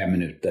paus eller 5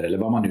 minuter eller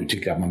vad man nu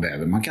tycker att man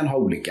behöver. Man kan ha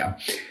olika.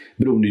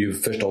 Beroende ju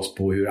förstås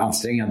på hur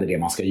ansträngande det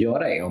man ska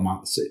göra är. Och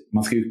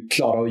man ska ju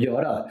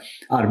klara att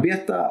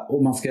arbeta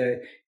och man ska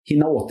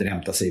hinna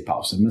återhämta sig i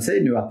pausen. Men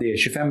säg nu att det är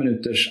 25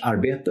 minuters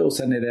arbete och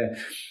sen är det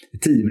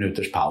 10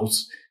 minuters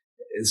paus.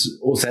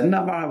 Och sen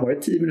när man har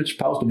varit 10 minuters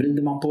paus då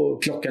vrider man på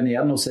klockan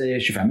igen och säger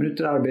 25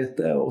 minuter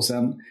arbete och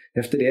sen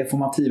efter det får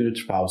man 10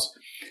 minuters paus.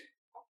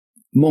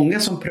 Många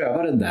som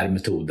prövar den där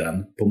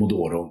metoden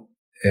Pomodoro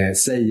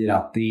säger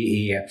att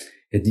det är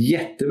ett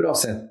jättebra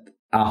sätt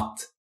att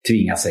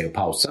tvinga sig att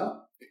pausa,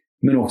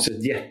 men också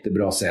ett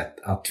jättebra sätt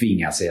att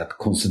tvinga sig att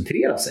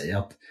koncentrera sig.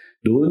 Att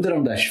då under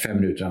de där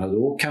 25 minuterna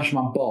då kanske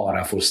man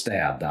bara får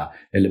städa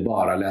eller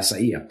bara läsa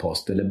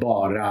e-post eller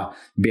bara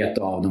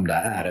beta av de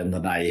där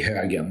ärendena i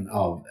högen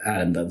av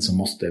ärenden som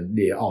måste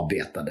bli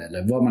avbetade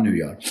eller vad man nu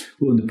gör.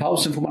 Och under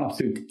pausen får man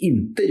absolut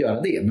inte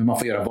göra det, men man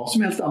får göra vad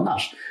som helst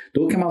annars.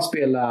 Då kan man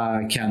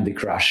spela Candy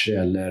Crush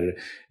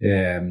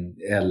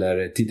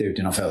eller titta ut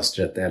genom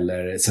fönstret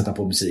eller sätta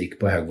på musik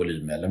på hög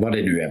volym eller vad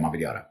det nu är man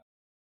vill göra.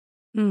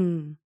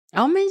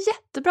 Ja, men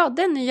jättebra.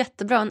 Den är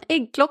jättebra. En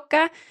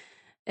äggklocka.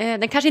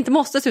 Den kanske inte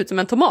måste se ut som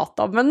en tomat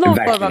då, men någon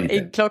form av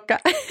äggklocka.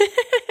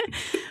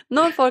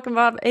 Någon form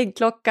av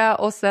äggklocka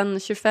och sen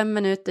 25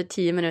 minuter,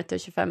 10 minuter,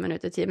 25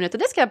 minuter, 10 minuter.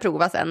 Det ska jag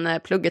prova sen när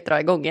plugget drar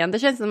igång igen. Det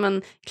känns som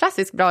en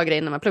klassisk bra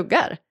grej när man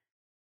pluggar.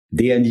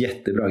 Det är en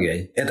jättebra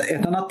grej.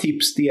 Ett annat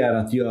tips det är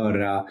att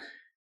göra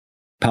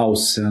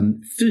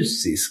pausen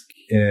fysisk.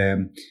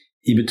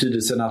 I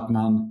betydelsen att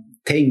man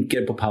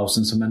tänker på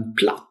pausen som en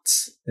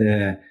plats.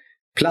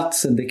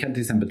 Platsen, det kan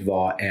till exempel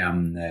vara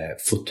en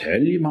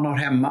fåtölj man har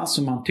hemma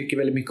som man tycker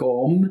väldigt mycket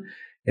om.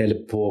 Eller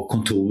på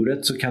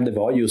kontoret så kan det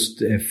vara just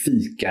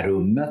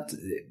fikarummet.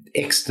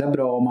 Extra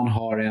bra om man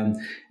har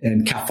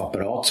en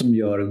kaffeapparat som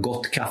gör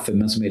gott kaffe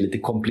men som är lite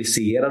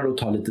komplicerad och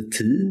tar lite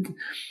tid.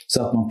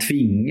 Så att man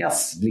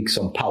tvingas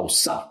liksom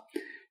pausa.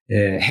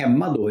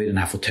 Hemma då i den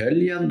här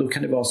fåtöljen, då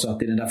kan det vara så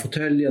att i den där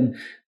fåtöljen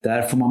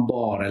där får man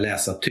bara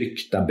läsa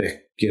tryckta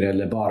böcker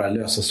eller bara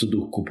lösa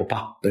sudoku på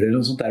papper eller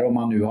något sånt där. Om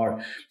man nu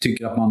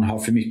tycker att man har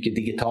för mycket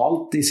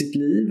digitalt i sitt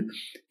liv,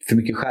 för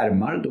mycket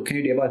skärmar, då kan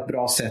ju det vara ett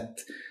bra sätt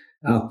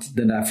att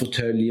den där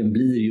fåtöljen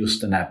blir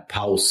just den här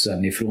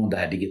pausen ifrån det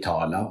här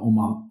digitala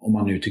om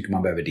man nu tycker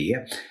man behöver det.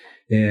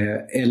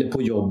 Eller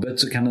på jobbet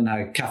så kan den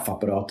här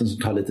kaffeapparaten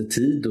som tar lite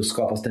tid och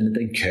skapas det en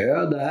liten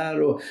kö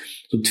där och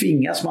så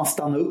tvingas man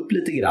stanna upp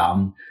lite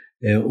grann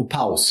och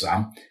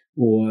pausa.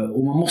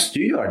 Och man måste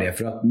ju göra det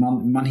för att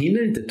man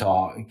hinner inte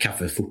ta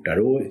kaffe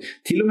fortare. Och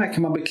till och med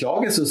kan man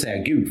beklaga sig och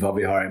säga gud vad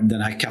vi har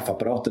den här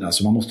kaffeapparaten.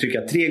 Alltså man måste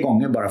trycka 3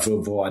 gånger bara för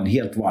att få en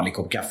helt vanlig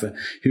kopp kaffe.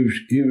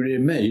 Hur är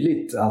det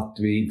möjligt att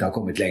vi inte har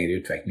kommit längre i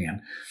utvecklingen?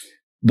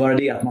 Bara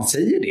det att man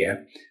säger det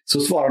så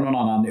svarar någon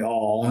annan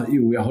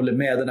jag håller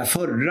med, den där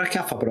förra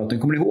kaffeapparaten,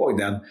 kommer ni ihåg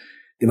den?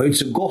 Det var ju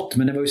inte så gott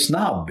men den var ju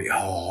snabb.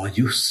 Ja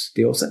just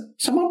det. Och sen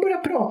så man börjar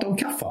prata om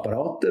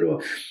kaffeapparater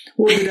och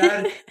det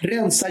där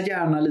rensa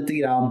gärna lite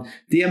grann.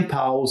 Det är en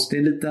paus, det är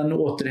en liten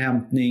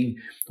återhämtning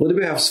och det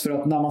behövs för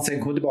att när man sen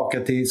kommer tillbaka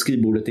till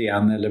skrivbordet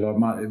igen eller vad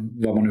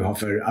man nu har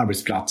för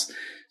arbetsplats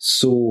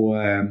så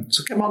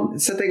kan man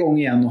sätta igång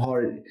igen och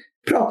har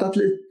pratat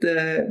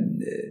lite,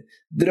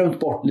 drömt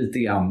bort lite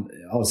grann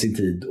av sin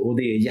tid och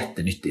det är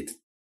jättenyttigt.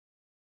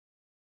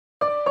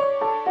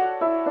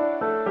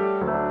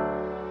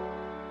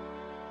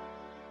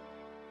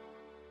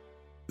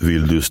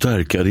 Vill du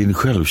stärka din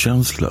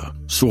självkänsla,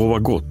 sova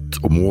gott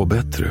och må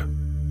bättre?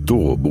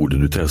 Då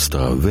borde du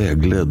testa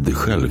vägledd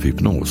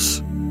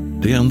självhypnos.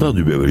 Det enda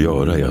du behöver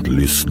göra är att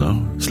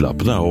lyssna,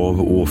 slappna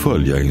av och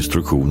följa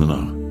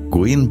instruktionerna.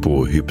 Gå in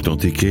på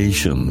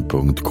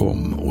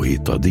hypnotication.com och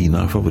hitta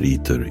dina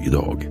favoriter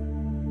idag.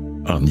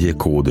 Ange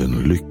koden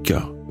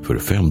LYCKA för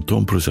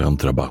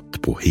 15%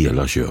 rabatt på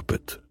hela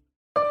köpet.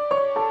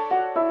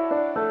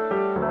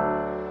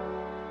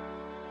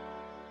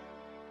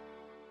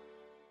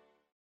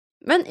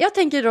 Men jag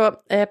tänker då,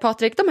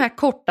 Patrik, de här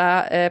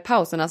korta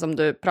pauserna som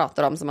du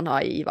pratar om som man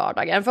har i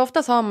vardagen. För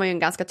oftast har man ju en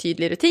ganska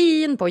tydlig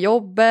rutin på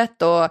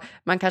jobbet och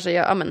man kanske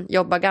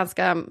jobbar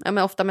ganska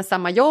ofta med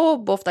samma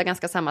jobb och ofta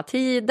ganska samma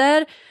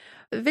tider.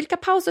 Vilka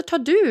pauser tar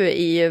du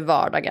i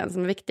vardagen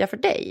som är viktiga för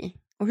dig?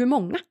 Och hur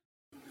många?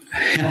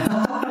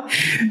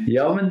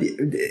 Ja, men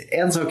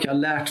en sak jag har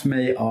lärt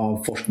mig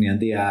av forskningen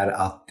det är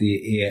att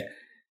det är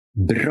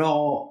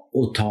bra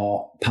att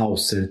ta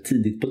pauser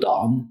tidigt på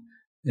dagen.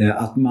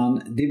 Att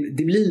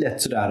det blir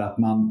lätt sådär att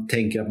man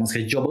tänker att man ska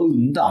jobba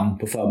undan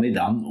på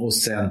förmiddagen och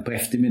sen på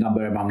eftermiddagen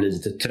börjar man bli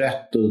lite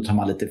trött och då tar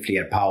man lite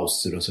fler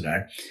pauser och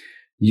sådär.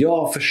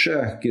 Jag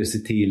försöker se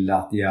till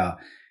att jag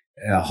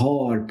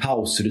har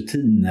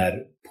pausrutiner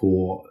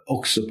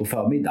också på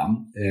förmiddagen.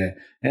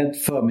 Ett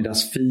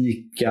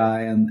förmiddagsfika,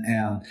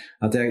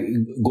 att jag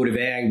går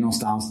iväg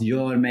någonstans,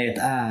 gör mig ett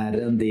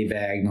ärende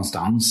iväg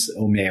någonstans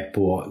om jag är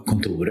på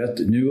kontoret.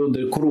 Nu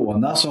under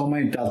corona så har man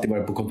ju inte alltid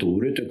varit på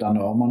kontoret, utan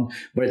då har man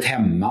varit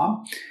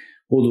hemma.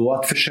 Och då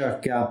att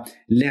försöka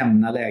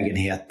lämna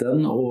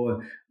lägenheten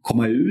och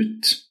komma ut,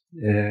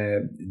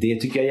 det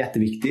tycker jag är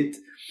jätteviktigt.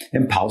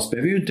 En paus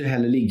behöver ju inte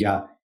heller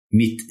ligga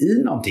mitt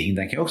i någonting.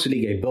 Den kan också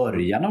ligga i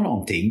början av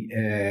någonting.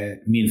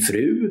 Min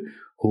fru,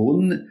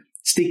 hon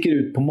sticker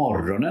ut på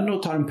morgonen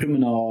och tar en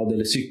promenad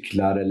eller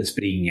cyklar eller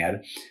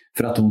springer.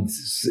 För att hon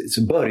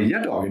så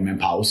börjar dagen med en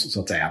paus, så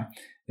att säga.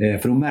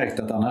 För hon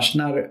märkte att annars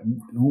när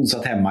hon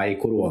satt hemma i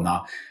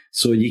corona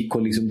så gick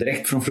hon liksom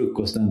direkt från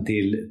frukosten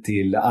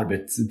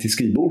till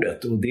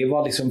skrivbordet. Och det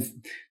var liksom,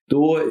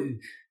 då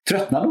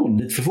tröttnade hon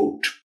lite för fort.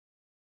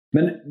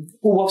 Men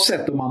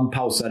oavsett om man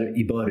pausar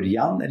i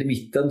början eller i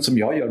mitten, som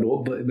jag gör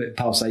då,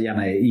 pausar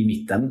gärna i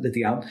mitten lite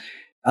grann.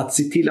 Att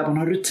se till att man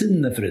har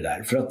rutiner för det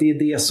där. För att det är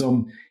det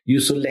som är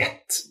så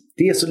lätt.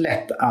 Det är så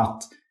lätt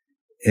att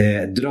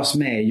dras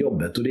med i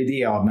jobbet. Och det är det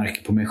jag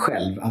märker på mig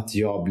själv. Att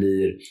jag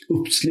blir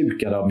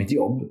uppslukad av mitt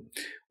jobb.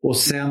 Och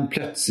sen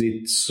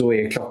plötsligt så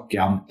är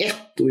klockan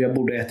 1 och jag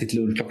borde ha ätit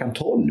lunch klockan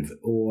 12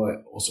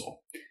 och så.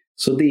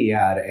 Så det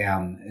är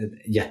en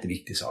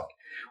jätteviktig sak.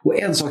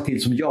 Och en sak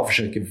till som jag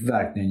försöker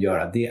verkligen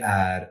göra, det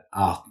är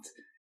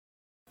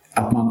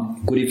att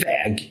man går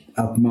iväg.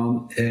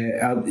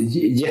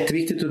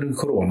 Jätteviktigt under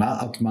corona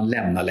att man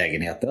lämnar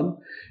lägenheten.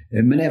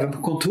 Men även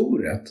på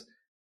kontoret.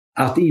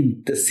 Att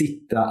inte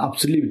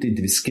absolut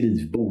inte vid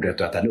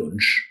skrivbordet och äta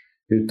lunch.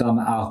 Utan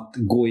att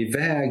gå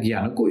iväg,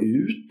 gärna gå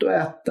ut och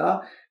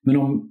äta. Men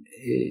om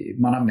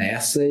man har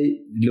med sig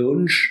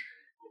lunch,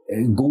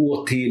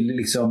 gå till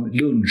liksom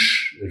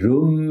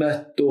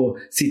lunchrummet och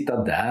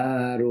sitta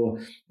där och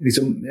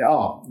liksom,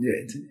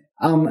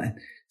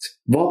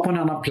 vara på en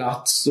annan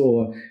plats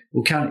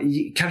och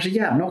kanske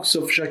gärna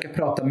också försöka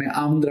prata med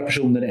andra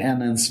personer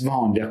än ens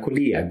vanliga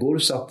kollegor,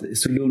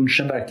 så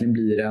lunchen verkligen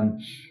blir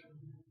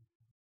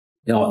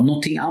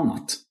någonting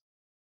annat.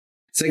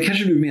 Sen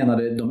kanske du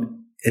menade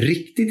de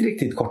riktigt,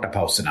 riktigt korta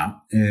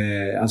pauserna,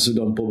 alltså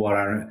de på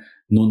bara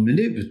någon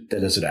minut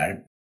eller sådär.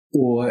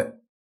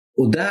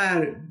 Och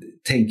där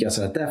tänker jag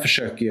så att där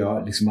försöker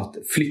jag liksom att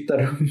flytta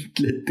runt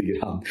lite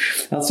grann.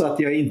 Alltså att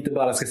jag inte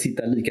bara ska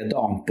sitta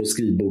likadant på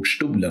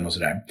skrivbordsstolen och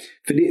sådär.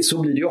 För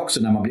så blir det ju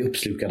också när man blir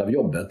uppslukad av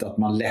jobbet. Att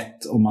man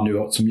lätt, om man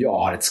nu som jag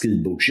har ett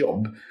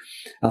skrivbordsjobb,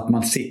 att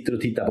man sitter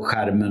och tittar på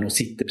skärmen och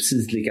sitter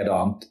precis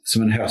likadant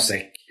som en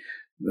hösäck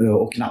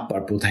och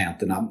knappar på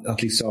tangenterna.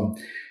 Att liksom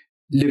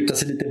luta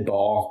sig lite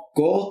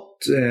bakåt,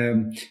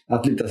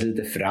 att luta sig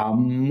lite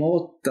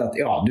framåt.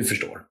 Du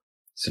förstår.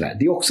 Sådär.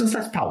 Det är också en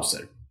slags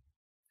pauser.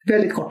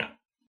 Väldigt korta.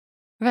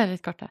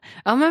 Väldigt korta.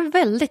 Ja, men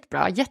väldigt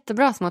bra.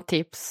 Jättebra små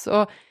tips.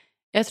 Och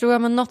jag tror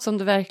att något som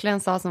du verkligen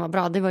sa som var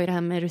bra, det var ju det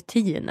här med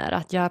rutiner.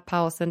 Att göra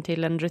pausen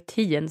till en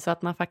rutin så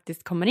att man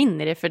faktiskt kommer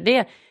in i det. För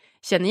det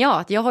känner jag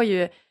att jag har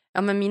ju,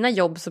 mina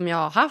jobb som jag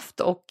har haft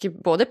och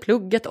både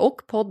plugget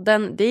och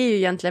podden, det är ju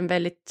egentligen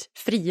väldigt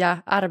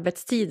fria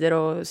arbetstider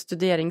och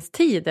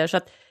studeringstider. Så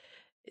att,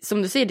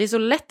 som du säger, det är så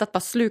lätt att bara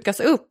slukas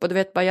upp och du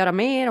vet, bara göra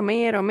mer och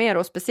mer och mer.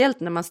 Och speciellt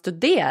när man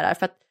studerar,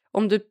 för att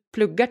om du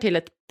pluggar till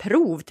ett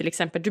prov till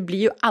exempel, du blir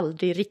ju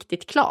aldrig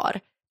riktigt klar.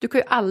 Du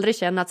kan ju aldrig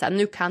känna att så här,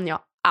 nu kan jag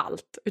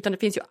allt. Utan det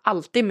finns ju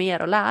alltid mer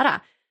att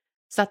lära.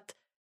 Så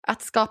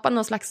att skapa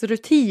någon slags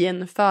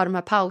rutin för de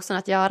här pauserna,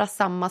 att göra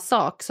samma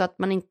sak så att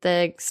man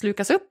inte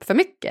slukas upp för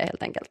mycket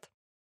helt enkelt.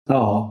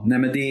 Ja, nej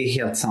men det är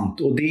helt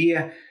sant. Och det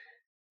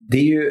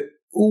är ju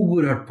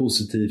oerhört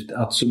positivt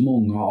att så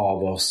många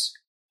av oss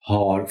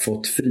har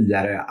fått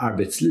friare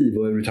arbetsliv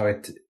och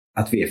överhuvudtaget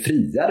att vi är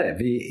friare.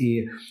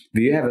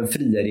 Vi är även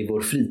friare i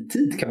vår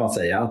fritid, kan man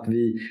säga. Att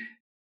vi,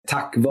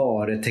 tack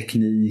vare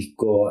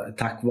teknik och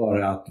tack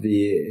vare att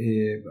vi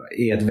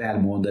är ett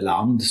välmående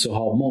land, så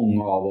har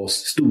många av oss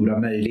stora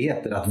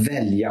möjligheter att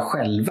välja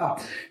själva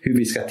hur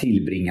vi ska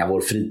tillbringa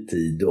vår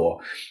fritid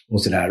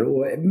och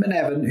sådär. Men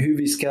även hur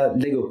vi ska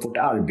lägga upp vårt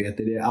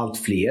arbete. Det är allt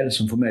fler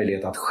som får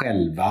möjlighet att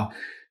själva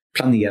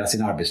planera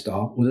sin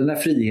arbetsdag. Och den där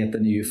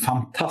friheten är ju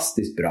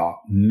fantastiskt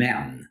bra,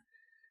 men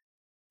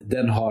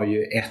den har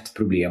ju ett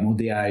problem, och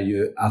det är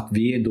ju att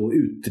vi är då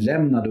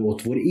utlämnade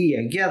åt vår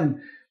egen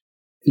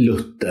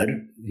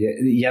Luther.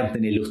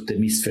 Egentligen är Luther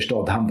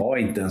missförstådd. Han var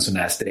inte en sån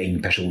här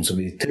sträng person som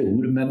vi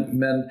tror,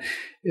 men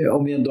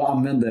om vi ändå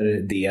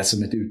använder det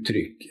som ett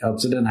uttryck,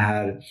 alltså den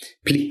här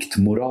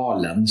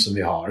pliktmoralen som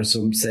vi har,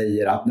 som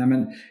säger att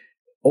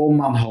om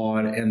man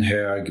har en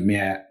hög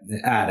med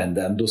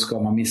ärenden, då ska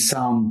man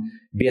minsann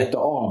beta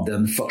av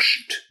den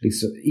först,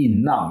 liksom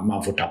innan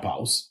man får ta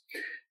paus.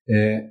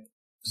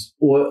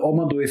 Och om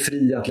man då är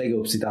fri att lägga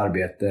upp sitt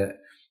arbete,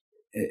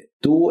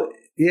 då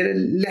är det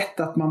lätt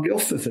att man blir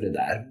offer för det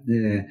där.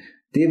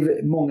 Det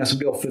är många som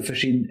blir offer för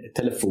sin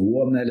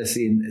telefon eller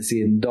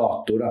sin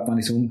dator, att man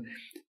liksom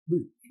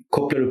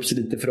kopplar upp sig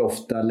lite för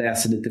ofta,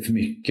 läser lite för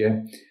mycket.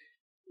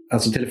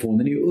 Alltså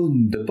telefonen är ju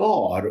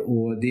underbar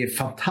och det är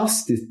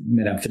fantastiskt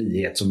med den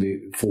frihet som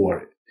vi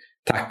får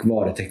tack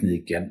vare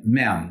tekniken.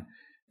 Men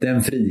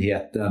den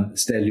friheten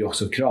ställer ju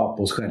också krav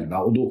på oss själva.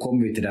 Och då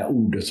kommer vi till det här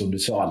ordet som du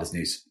sa alldeles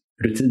nyss.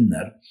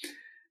 Rutiner.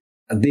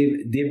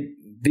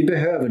 Vi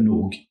behöver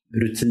nog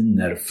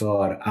rutiner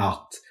för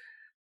att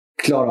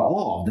klara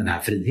av den här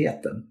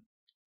friheten.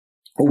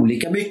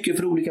 Olika mycket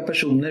för olika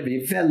personer.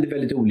 Vi är väldigt,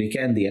 väldigt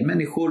olika. En del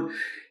människor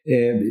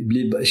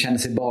känner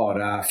sig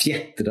bara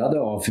fjättrade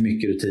av för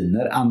mycket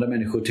rutiner. Andra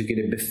människor tycker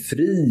det är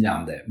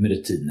befriande med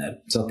rutiner.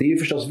 Så att det är ju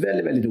förstås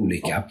väldigt, väldigt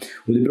olika.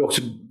 Och det beror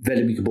också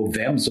väldigt mycket på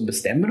vem som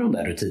bestämmer de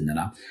där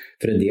rutinerna.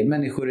 För en del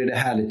människor är det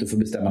härligt att få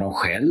bestämma dem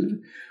själv.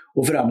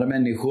 Och för andra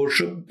människor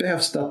så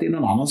behövs det att det är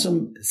någon annan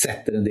som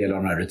sätter en del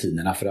av de här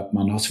rutinerna för att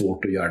man har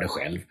svårt att göra det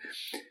själv.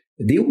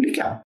 Det är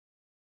olika.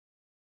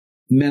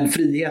 Men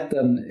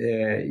friheten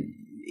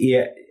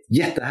är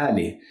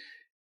jättehärlig.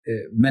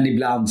 Men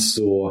ibland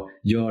så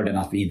gör den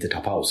att vi inte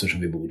tar pauser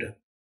som vi borde.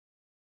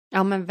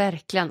 Ja men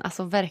verkligen,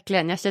 alltså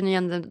verkligen. Jag känner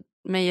igen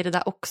mig i det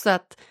där också,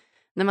 att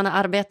när man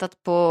har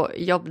arbetat på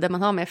jobb där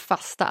man har med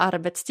fasta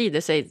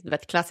arbetstider, så är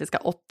det klassiska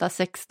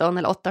 8-16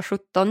 eller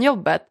 8-17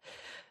 jobbet,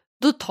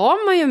 då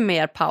tar man ju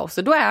mer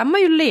pauser. Då är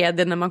man ju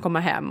ledig när man kommer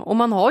hem och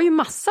man har ju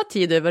massa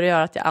tid över att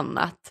göra till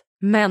annat.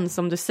 Men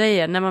som du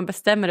säger, när man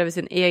bestämmer över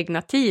sin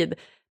egna tid,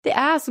 det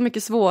är så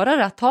mycket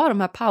svårare att ta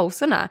de här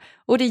pauserna.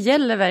 Och det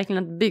gäller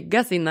verkligen att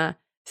bygga sina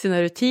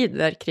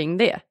rutiner kring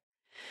det.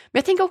 Men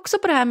jag tänker också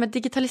på det här med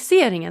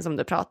digitaliseringen som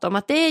du pratar om.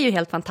 Att det är ju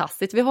helt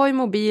fantastiskt. Vi har ju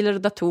mobiler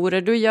och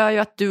datorer. Det gör ju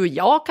att du och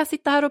jag kan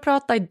sitta här och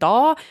prata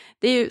idag.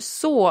 Det är ju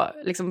så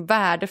liksom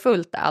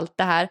värdefullt allt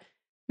det här.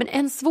 Men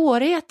en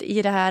svårighet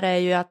i det här är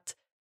ju att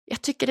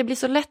jag tycker det blir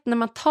så lätt när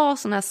man tar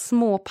såna här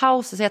små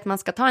pauser. Säg att man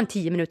ska ta en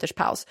 10 minuters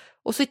paus.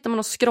 Och så sitter man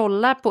och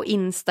scrollar på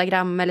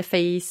Instagram eller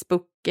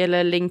Facebook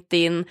eller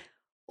LinkedIn.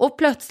 Och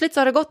plötsligt så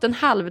har det gått en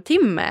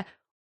halvtimme.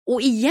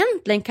 Och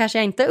egentligen kanske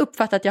jag inte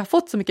uppfattat att jag har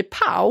fått så mycket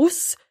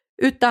paus.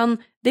 Utan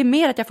det är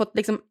mer att jag har fått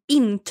liksom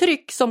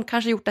intryck som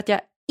kanske gjort att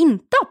jag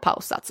inte har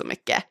pausat så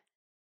mycket.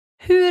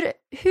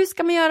 Hur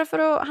ska man göra för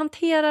att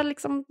hantera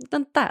liksom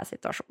den där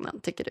situationen,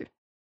 tycker du?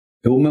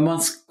 Jo, men man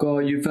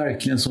ska ju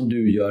verkligen som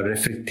du gör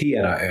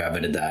reflektera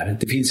över det där.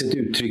 Det finns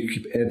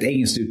ett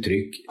engelskt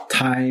uttryck,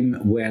 time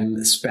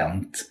well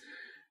spent.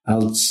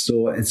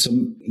 Alltså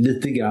som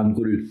lite grann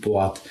går ut på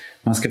att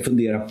man ska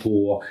fundera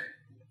på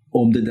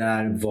om det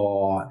där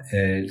var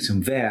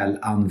liksom väl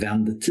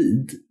använd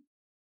tid.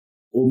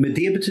 Och med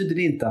det betyder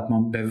det inte att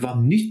man behöver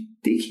vara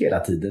nyttig hela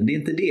tiden. Det är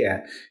inte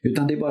det.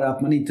 Utan det är bara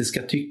att man inte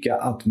ska tycka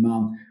att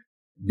man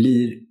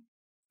blir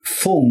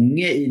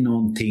fånge i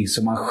någonting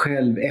som man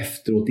själv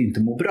efteråt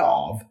inte mår bra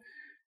av.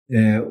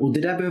 Och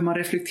det där behöver man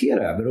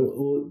reflektera över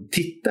och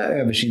titta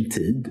över sin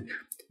tid.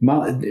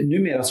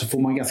 Numera så får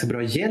man ganska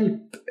bra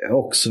hjälp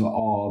också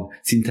av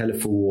sin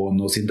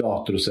telefon och sin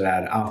dator och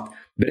sådär att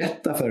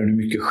berätta för en hur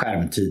mycket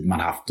skärmtid man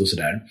haft och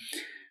sådär.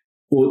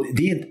 Och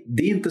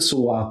det är inte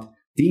så att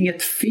det är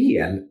inget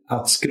fel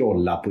att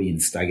scrolla på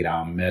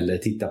Instagram eller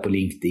titta på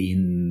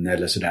LinkedIn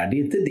eller sådär. Det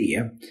är inte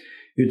det.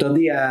 Utan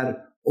det är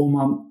om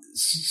man,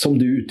 som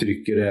du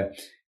uttrycker det,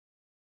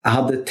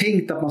 hade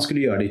tänkt att man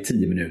skulle göra det i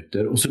 10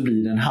 minuter och så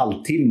blir det en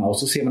halvtimme och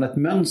så ser man ett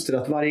mönster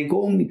att varje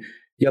gång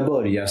jag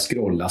börjar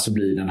scrolla så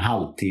blir det en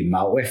halvtimme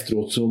och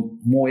efteråt så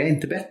mår jag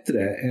inte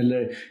bättre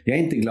eller jag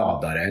är inte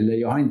gladare eller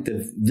jag har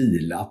inte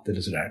vilat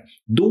eller sådär.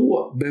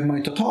 Då behöver man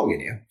ju ta tag i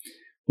det.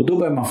 Och då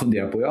börjar man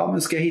fundera på,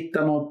 men ska jag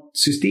hitta något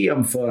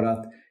system för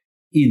att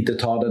inte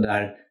ta den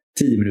där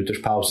 10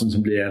 minuters pausen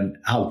som blir en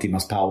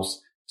halvtimmas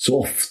paus så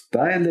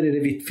ofta, eller är det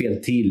vid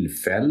fel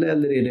tillfälle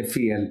eller är det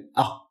fel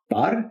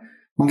appar?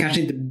 Man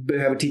kanske inte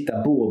behöver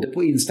titta både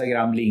på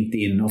Instagram,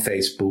 LinkedIn och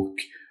Facebook,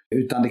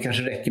 utan det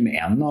kanske räcker med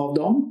en av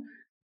dem.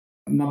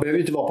 Man behöver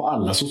inte vara på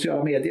alla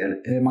sociala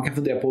medier. Man kan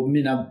fundera på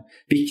mina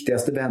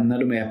viktigaste vänner,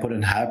 de är på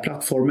den här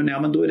plattformen,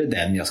 ja men då är det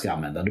den jag ska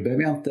använda. Då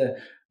behöver jag inte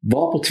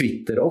vara på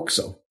Twitter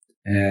också.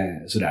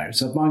 Sådär.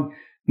 Så att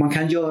man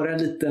kan göra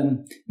en liten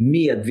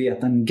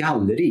medveten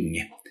gallring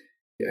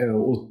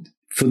och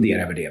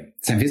fundera över det.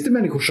 Sen finns det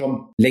människor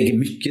som lägger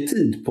mycket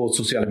tid på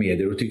sociala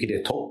medier och tycker det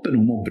är toppen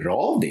och mår bra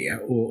av det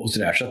och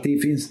sådär. Så att det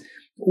finns,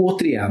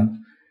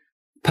 återigen,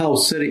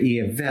 pauser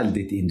är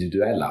väldigt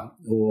individuella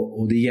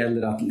och det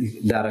gäller att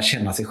lära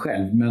känna sig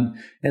själv. Men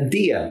en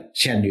del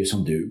känner ju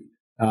som du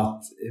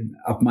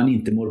att man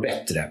inte mår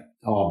bättre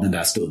av den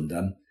där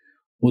stunden.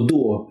 Och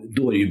då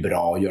är det ju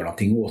bra att göra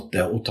någonting åt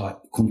det och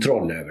ta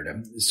kontroll över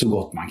det så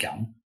gott man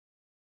kan.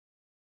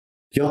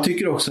 Jag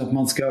tycker också att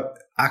man ska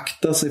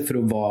akta sig för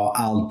att vara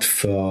allt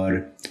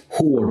för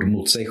hård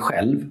mot sig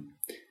själv.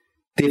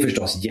 Det är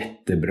förstås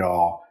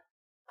jättebra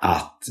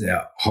att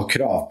ha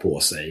krav på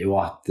sig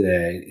och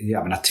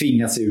att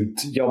tvinga sig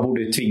ut. Jag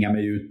borde tvinga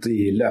mig ut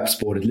i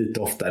löpspåret lite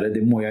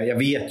oftare. Jag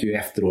vet ju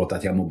efteråt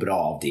att jag mår bra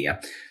av det.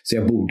 Så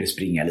jag borde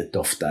springa lite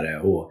oftare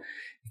och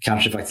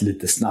kanske faktiskt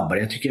lite snabbare.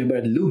 Jag tycker jag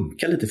börjat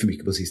lunka lite för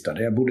mycket på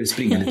sistone. Jag borde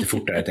springa lite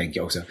fortare tänker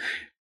jag också.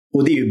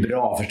 Och det är ju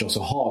bra förstås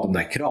att ha de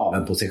där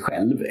kraven på sig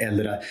själv.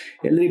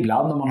 Eller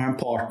ibland om man har en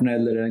partner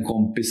eller en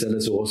kompis eller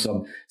så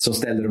som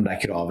ställer de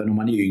där kraven. Om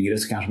man är yngre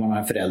så kanske man har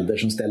en förälder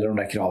som ställer de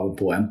där kraven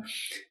på en.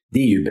 Det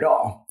är ju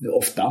bra,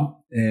 ofta.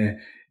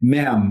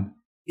 Men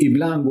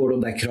ibland går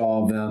de där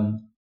kraven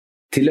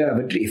till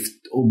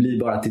överdrift och blir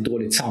bara till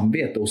dåligt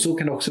samvete. Och så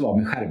kan det också vara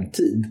med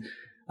skärmtid.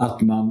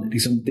 Att man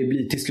liksom, det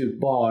blir till slut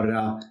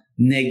bara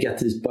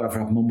negativt bara för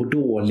att man mår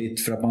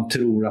dåligt, för att man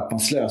tror att man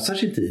slösar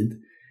sin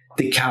tid.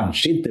 Det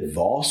kanske inte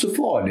var så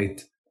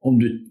farligt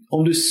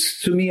om du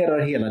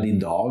summerar hela din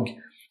dag.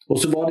 Och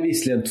så var det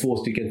visserligen 2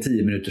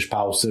 10 minuters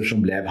pauser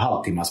som blev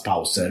halvtimmas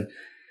pauser.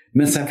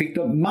 Men sen fick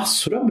du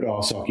massor av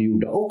bra saker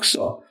gjorda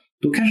också.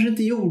 Då kanske det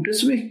inte gjorde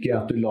så mycket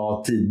att du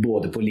la tid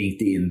både på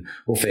LinkedIn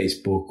och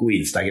Facebook och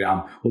Instagram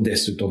och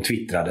dessutom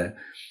twittrade.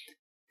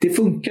 Det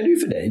funkade ju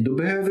för dig. Då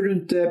behöver du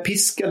inte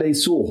piska dig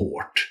så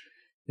hårt.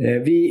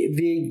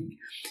 Vi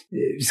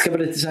ska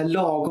vara lite så här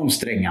lagom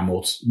stränga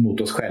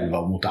mot oss själva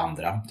och mot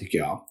andra, tycker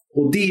jag.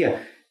 Och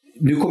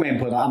nu kommer jag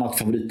in på ett annat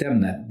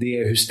favoritämne. Det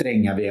är hur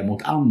stränga vi är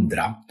mot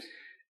andra.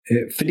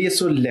 För det är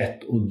så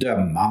lätt att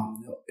döma.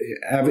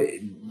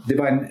 Det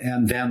var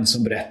en vän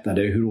som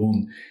berättade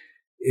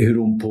hur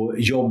hon på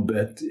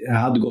jobbet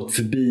hade gått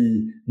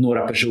förbi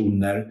några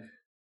personer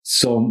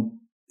som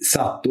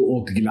satt och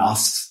åt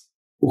glass.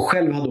 Och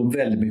själv hade hon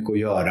väldigt mycket att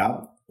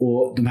göra.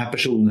 Och de här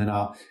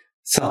personerna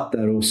satt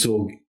där och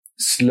såg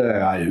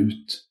slöa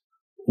ut.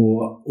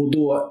 Och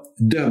då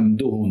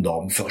dömde hon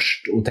dem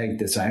först och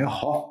tänkte så här,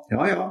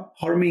 ja,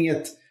 har de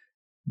inget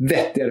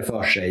vettigare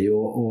för sig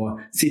och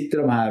sitter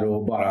de här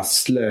och bara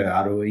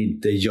slöar och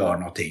inte gör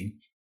någonting.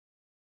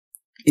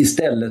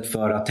 Istället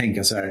för att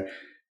tänka så här,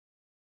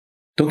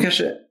 de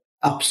kanske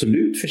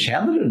absolut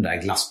förtjänade den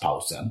där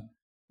glasspausen.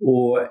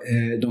 Och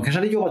de kanske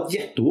hade jobbat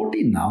jättehårt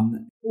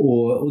innan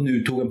och nu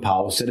tog en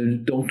paus.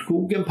 Eller de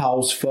tog en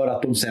paus för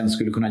att de sen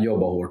skulle kunna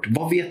jobba hårt.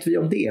 Vad vet vi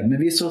om det? Men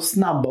vi är så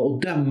snabba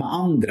att döma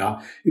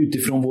andra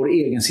utifrån vår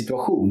egen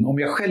situation. Om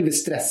jag själv är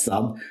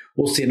stressad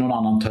och ser någon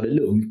annan ta det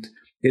lugnt,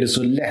 är det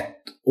så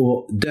lätt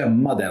att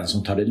döma den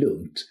som tar det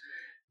lugnt.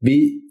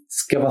 Vi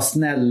ska vara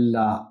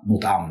snälla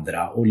mot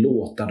andra och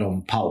låta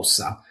dem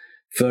pausa.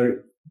 För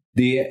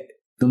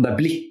de där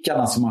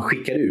blickarna som man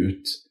skickar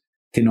ut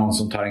till någon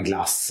som tar en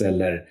glass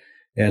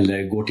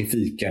eller går till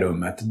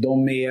fikarummet,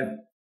 de är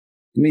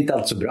inte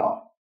alls så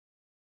bra.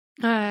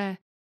 Nej,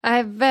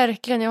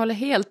 verkligen. Jag håller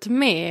helt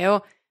med.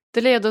 Och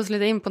det leder oss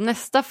lite in på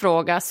nästa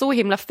fråga. Så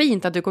himla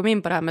fint att du kom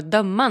in på det här med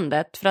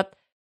dömandet. För att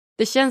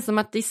det känns som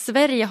att i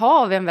Sverige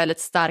har vi en väldigt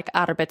stark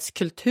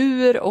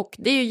arbetskultur. Och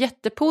det är ju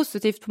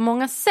jättepositivt på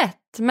många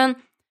sätt. Men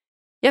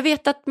jag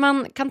vet att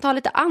man kan ta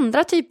lite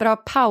andra typer av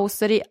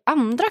pauser i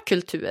andra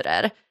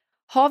kulturer.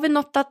 Har vi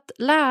något att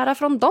lära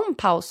från de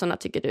pauserna,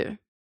 tycker du?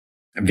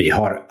 Vi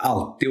har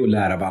alltid att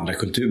lära av andra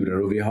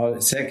kulturer och vi har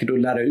säkert att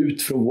lära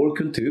ut från vår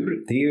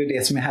kultur. Det är ju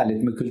det som är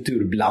härligt med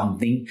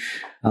kulturblandning.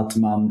 Att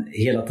man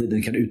hela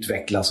tiden kan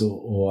utvecklas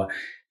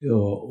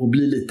och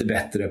bli lite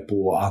bättre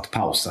på att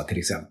pausa till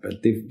exempel.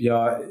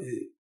 Jag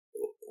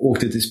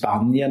åkte till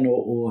Spanien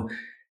och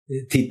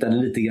tittade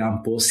lite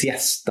grann på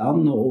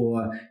siestan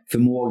och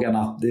förmågan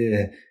att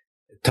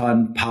ta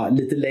en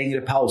lite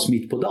längre paus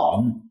mitt på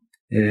dagen.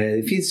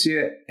 Det finns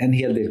ju en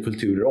hel del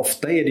kulturer.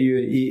 Ofta är det ju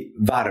i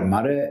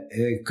varmare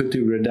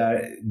kulturer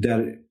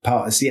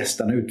där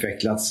siestan har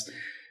utvecklats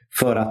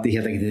för att det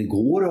helt enkelt inte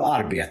går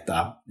att arbeta.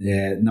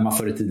 När man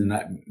förr i tiden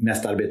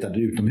mest arbetade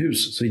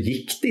utomhus så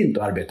gick det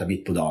inte att arbeta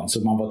mitt på dagen.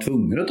 Så man var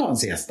tvungen att ta en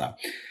siesta.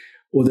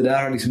 Och det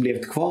där har liksom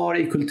levt kvar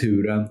i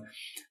kulturen.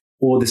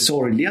 Och det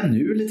sorgliga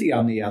nu lite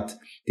grann är att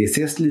det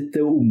ses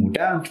lite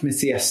omodernt med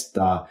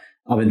siesta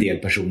av en del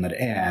personer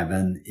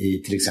även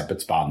i till exempel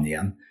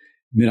Spanien.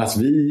 Medan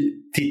vi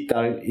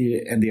tittar,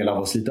 en del av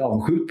oss, lite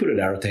avundsjukt på det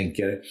där och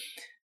tänker,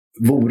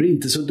 vore det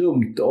inte så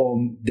dumt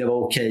om det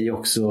var okej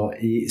också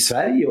i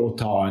Sverige att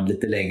ta en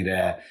lite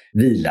längre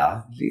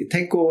vila?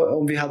 Tänk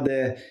om vi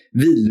hade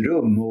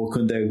vilrum och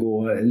kunde gå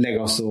och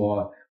lägga oss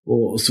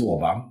och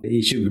sova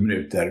i 20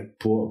 minuter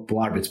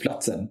på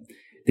arbetsplatsen.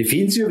 Det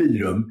finns ju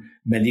vilrum,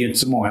 men det är ju inte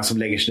så många som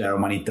lägger sig där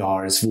om man inte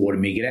har svår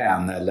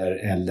migrän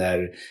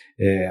eller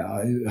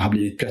har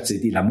blivit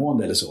plötsligt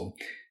illamående eller så.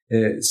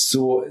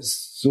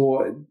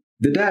 Så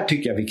det där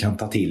tycker jag vi kan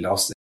ta till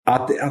oss.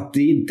 Att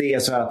det inte är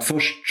så att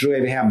först så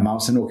är vi hemma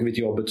och sen åker vi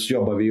till jobbet och så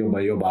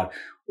jobbar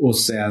och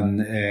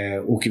sen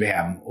åker vi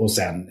hem och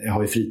sen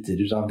har vi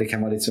fritid. Utan det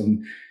kan vara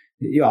liksom,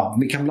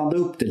 vi kan blanda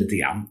upp det lite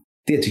grann.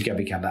 Det tycker jag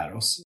vi kan lära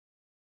oss.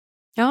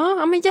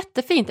 Ja, men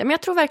jättefint. Men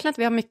jag tror verkligen att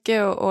vi har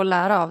mycket att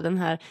lära av den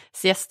här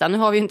siestan. Nu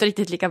har vi ju inte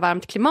riktigt lika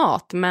varmt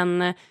klimat,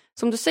 men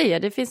som du säger,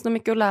 det finns nog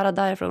mycket att lära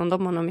därifrån och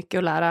de har nog mycket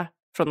att lära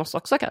från oss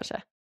också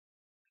kanske.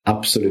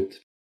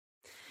 Absolut.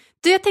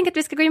 Jag tänker att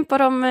vi ska gå in på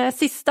de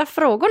sista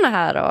frågorna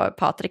här då,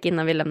 Patrik,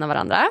 innan vi lämnar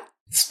varandra.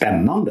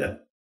 Spännande.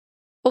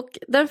 Och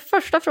den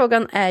första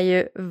frågan är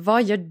ju,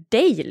 vad gör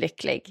dig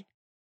lycklig?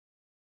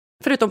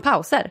 Förutom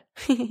pauser.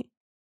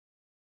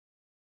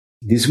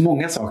 Det är så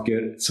många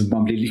saker som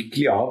man blir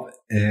lycklig av.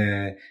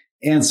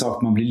 En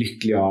sak man blir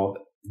lycklig av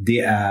det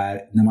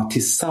är när man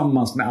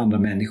tillsammans med andra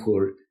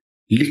människor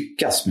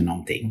lyckas med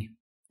någonting.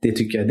 Det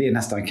tycker jag det är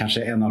nästan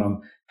kanske en av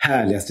de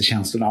härligaste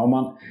känslorna.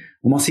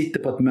 Om man sitter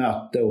på ett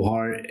möte och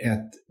har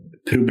ett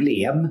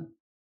problem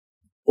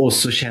och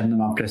så känner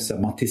man plötsligt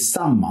att man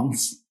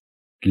tillsammans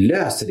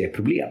löser det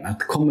problemet,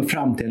 kommer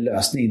fram till en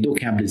lösning, då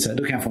kan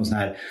jag få en sån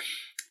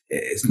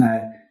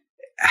här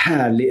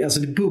härlig,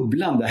 alltså det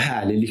bubblande,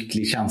 härlig,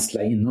 lycklig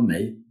känsla inom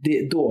mig.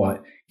 Då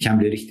kan jag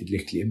bli riktigt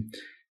lycklig.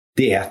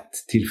 Det är ett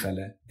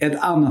tillfälle. Ett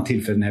annat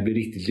tillfälle när jag blir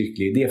riktigt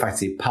lycklig, det är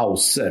faktiskt i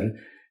pauser.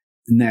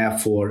 När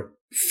jag får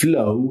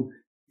flow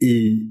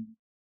i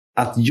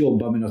att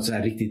jobba med något så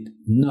här riktigt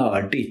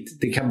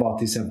nördigt. Det kan vara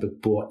till exempel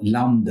på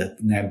landet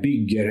när jag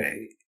bygger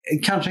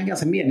kanske en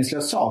ganska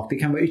meningslös sak. Det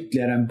kan vara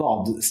ytterligare en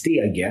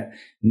badstege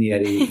ner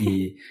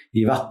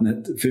i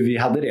vattnet. För vi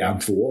hade redan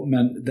 2,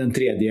 men den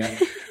tredje.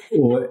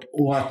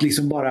 Och att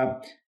liksom bara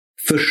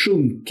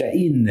försjunka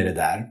in i det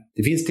där.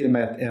 Det finns till och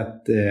med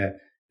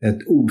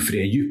ett ord för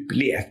det,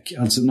 djuplek.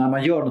 Alltså när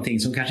man gör någonting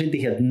som kanske inte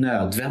är helt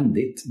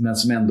nödvändigt, men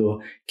som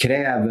ändå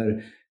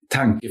kräver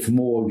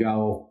tankeförmåga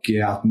och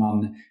att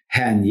man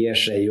hänger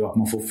sig och att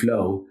man får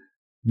flow,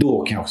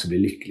 då kan jag också bli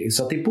lycklig.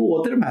 Så att det är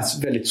både de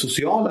här väldigt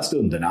sociala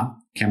stunderna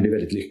kan bli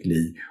väldigt lycklig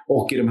i,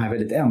 och i de här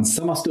väldigt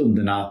ensamma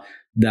stunderna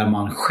där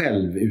man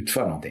själv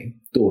utför någonting,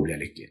 då blir jag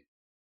lycklig.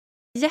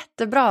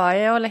 Jättebra,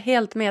 jag håller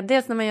helt med.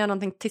 Dels när man gör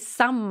någonting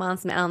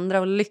tillsammans med andra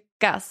och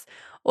lyckas.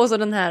 Och så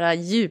den här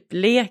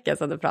djupleken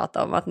som du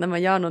pratade om, att när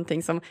man gör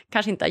någonting som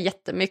kanske inte har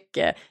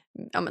jättemycket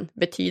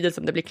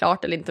betydelse om det blir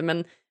klart eller inte,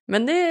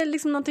 men det är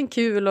liksom någonting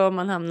kul och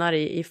man hamnar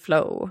i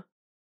flow.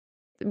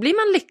 Blir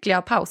man lycklig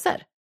av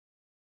pauser?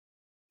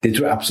 Det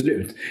tror jag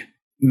absolut.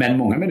 Men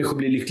många människor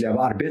blir lyckliga av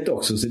arbete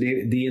också, så det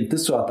är inte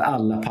så att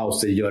alla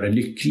pauser gör en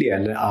lycklig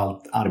eller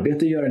allt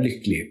arbete gör en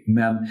lycklig.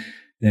 Men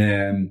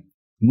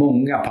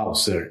många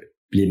pauser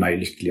blir man ju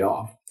lycklig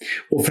av.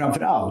 Och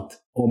framförallt,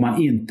 om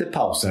man inte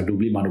pausar, då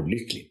blir man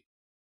olycklig.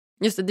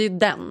 Just det, det är ju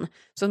den.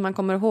 Så att man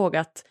kommer ihåg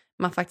att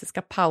man faktiskt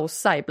ska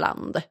pausa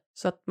ibland.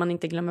 Så att man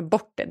inte glömmer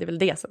bort det. Det är väl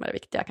det som är det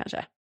viktiga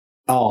kanske.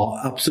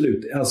 Ja,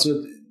 absolut. Alltså,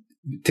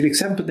 till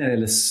exempel när det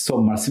gäller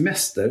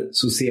sommarsemester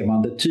så ser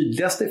man den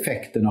tydligaste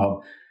effekten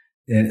av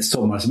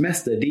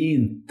sommarsemester. Det är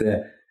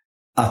inte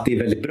att det är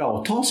väldigt bra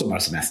att ta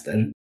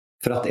sommarsemester.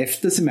 För att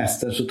efter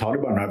semestern så tar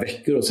det bara några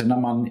veckor och sen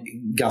är man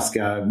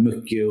ganska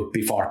mycket upp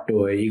i fart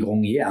och är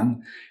igång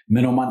igen.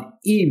 Men om man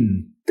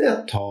inte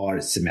tar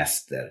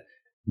semester,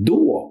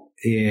 då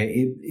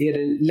är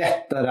det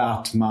lättare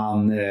att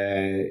man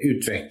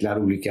utvecklar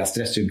olika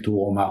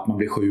stresssymptom, att man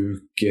blir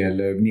sjuk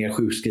eller mer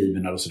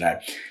sjukskriven och sådär.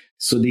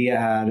 Så det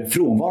är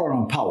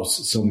frånvaron av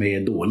paus som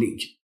är dålig.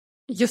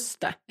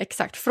 Just det,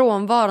 exakt.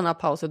 Frånvaron av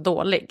paus är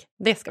dålig.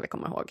 Det ska vi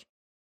komma ihåg.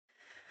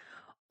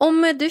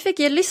 Om du fick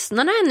ge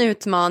lyssnarna en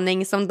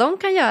utmaning som de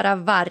kan göra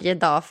varje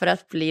dag för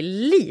att bli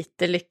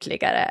lite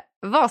lyckligare,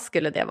 vad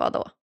skulle det vara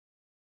då?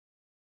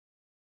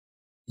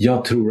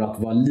 Jag tror att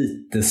vara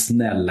lite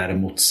snällare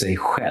mot sig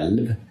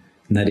själv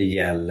när det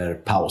gäller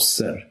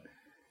pauser.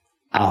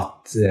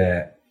 Att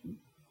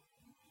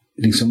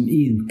liksom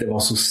inte vara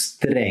så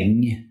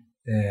sträng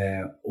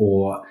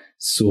och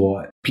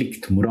så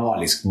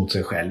pliktmoralisk mot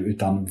sig själv,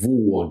 utan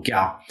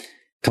våga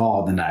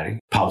ta den här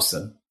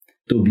pausen.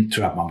 Då tror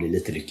jag att man blir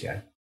lite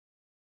lyckligare.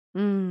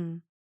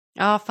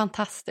 Ja,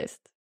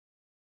 fantastiskt.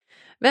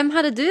 Vem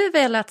hade du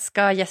velat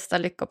ska gästa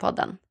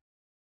Lyckopodden?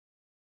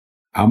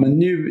 Ja, men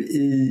nu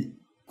i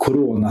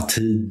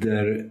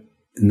coronatider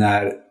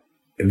när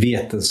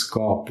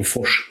vetenskap och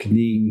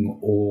forskning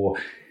och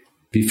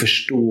vi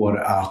förstår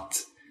att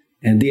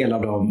en del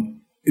av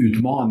de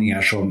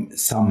utmaningar som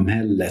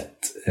samhället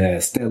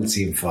ställs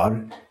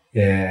inför,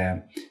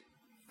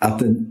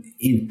 att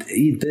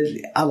inte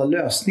alla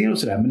lösningar och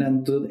sådär, men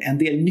ändå en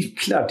del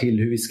nycklar till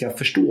hur vi ska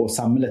förstå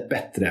samhället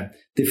bättre,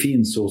 det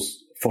finns hos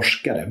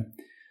forskare.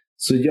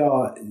 Så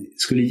jag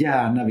skulle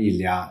gärna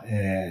vilja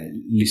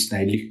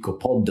lyssna i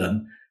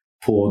Lyckopodden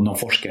på någon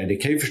forskare. Det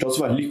kan ju förstås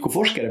vara en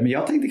lyckoforskare, men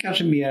jag tänkte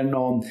kanske mer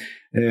någon,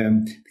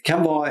 det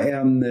kan vara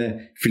en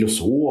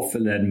filosof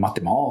eller en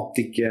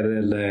matematiker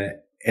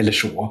eller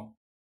så.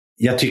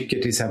 Jag tycker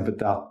till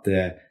exempel att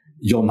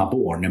Jonna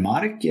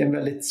Bornemark är en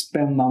väldigt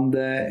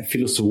spännande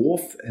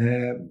filosof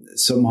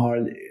som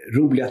har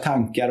roliga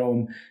tankar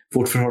om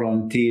vårt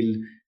förhållande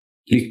till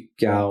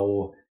lycka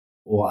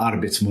och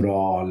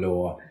arbetsmoral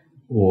och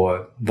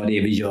vad det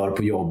är vi gör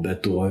på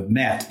jobbet och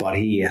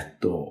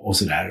mätbarhet och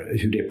sådär,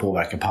 hur det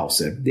påverkar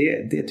pauser.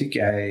 Det tycker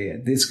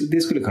jag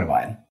det skulle kunna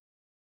vara en.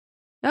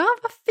 Ja,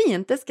 vad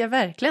fint. Det ska jag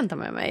verkligen ta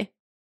med mig.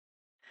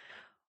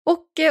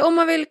 Och om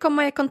man vill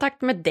komma i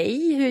kontakt med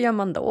dig, hur gör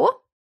man då?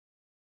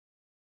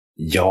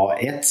 Ja,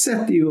 ett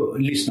sätt är ju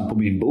att lyssna på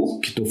min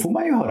bok. Då får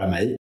man ju höra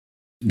mig.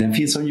 Den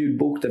finns som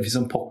ljudbok, den finns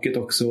som pocket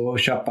också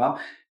att köpa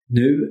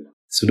nu.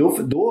 Så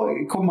då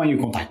kommer man ju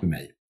i kontakt med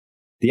mig.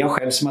 Det är jag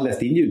själv som har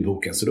läst in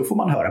ljudboken, så då får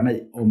man höra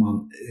mig om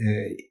man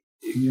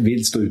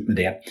vill stå ut med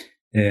det.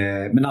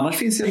 Men annars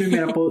finns jag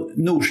numera på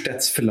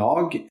Norstedts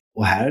förlag,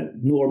 och här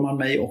når man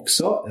mig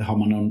också. Har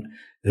man någon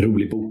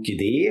rolig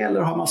bokidé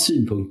eller har man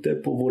synpunkter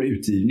på vår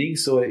utgivning,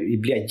 så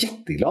blir jag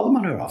jätteglad om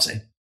man hör av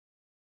sig.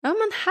 Ja,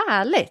 men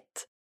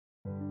härligt.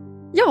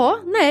 Ja,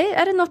 nej,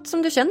 är det något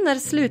som du känner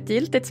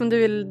slutgiltigt som du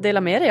vill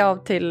dela med dig av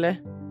till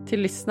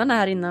lyssnarna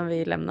här innan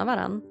vi lämnar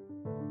varann?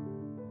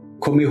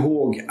 Kom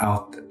ihåg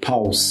att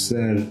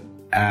pauser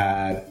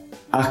är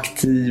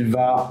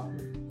aktiva,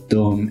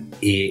 de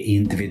är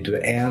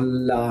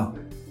individuella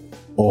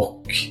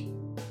och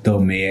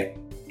de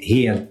är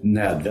helt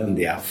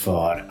nödvändiga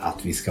för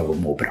att vi ska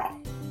må bra.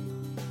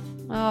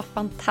 Ja,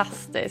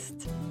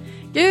 fantastiskt.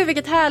 Gud,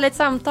 vilket härligt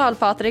samtal,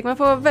 Patrik. Man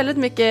får väldigt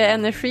mycket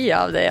energi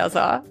av dig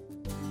alltså.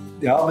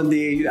 Ja, men det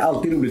är ju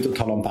alltid roligt att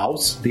tala om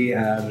paus. Det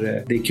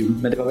är kul,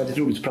 men det var väldigt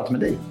roligt att prata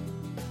med dig.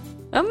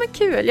 Ja, men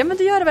kul. Ja, men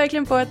du gör det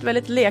verkligen på ett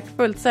väldigt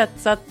lekfullt sätt.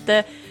 Så att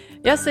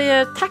jag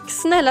säger tack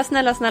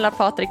snälla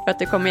Patrik för att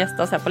du kom och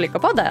gästa oss här på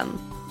Lyckopodden.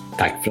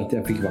 Tack för att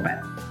jag fick vara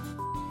med.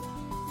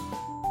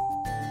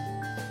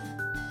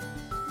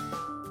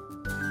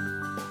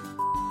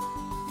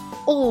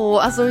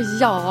 Alltså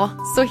ja,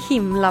 så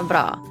himla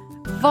bra.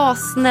 Var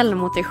snäll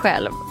mot dig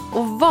själv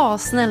och var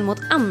snäll mot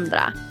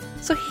andra.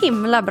 Så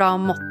himla bra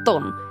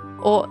motton.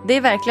 Och det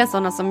är verkligen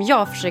sådana som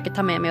jag försöker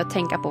ta med mig och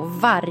tänka på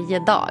varje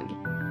dag.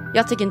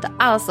 Jag tycker inte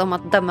alls om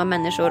att döma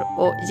människor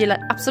och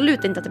gillar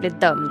absolut inte att bli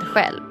dömd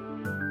själv.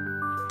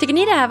 Tycker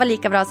ni det här var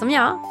lika bra som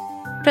jag?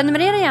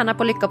 Prenumerera gärna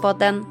på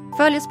Lyckopodden,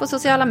 följ oss på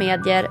sociala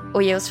medier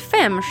och ge oss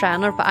 5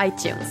 stjärnor på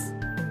iTunes.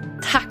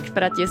 Tack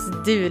för att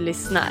just du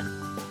lyssnar.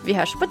 Vi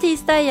hörs på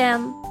tisdag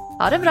igen.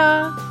 Ha det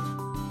bra!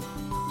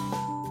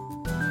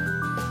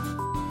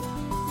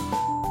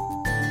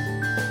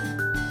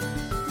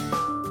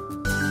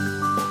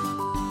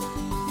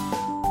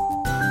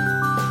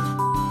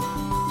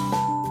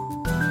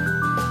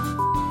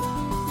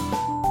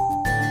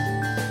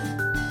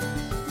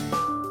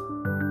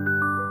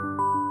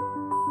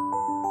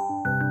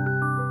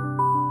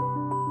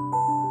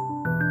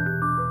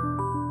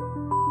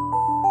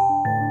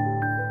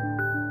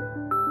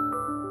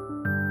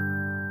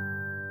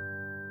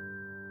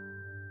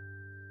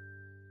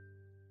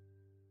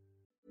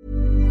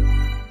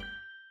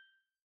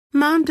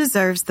 Mom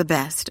deserves the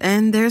best,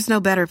 and there's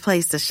no better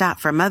place to shop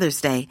for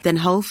Mother's Day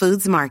than Whole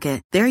Foods Market.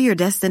 They're your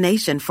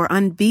destination for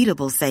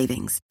unbeatable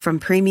savings, from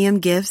premium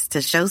gifts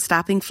to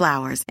show-stopping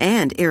flowers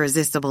and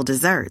irresistible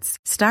desserts.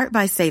 Start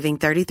by saving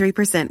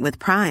 33% with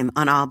Prime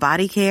on all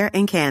body care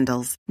and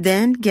candles.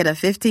 Then get a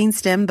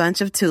 15-stem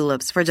bunch of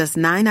tulips for just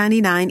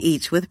 $9.99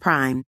 each with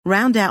Prime.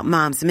 Round out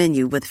Mom's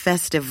menu with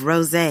festive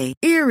rosé,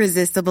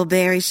 irresistible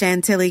berry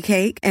chantilly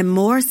cake, and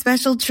more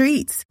special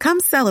treats.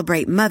 Come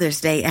celebrate Mother's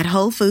Day at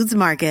Whole Foods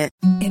Market.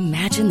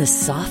 Imagine the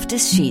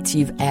softest sheets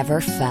you've ever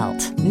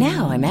felt.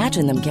 Now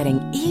imagine them getting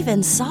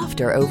even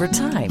softer over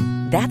time.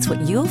 That's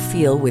what you'll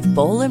feel with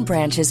Boll &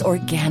 Branch's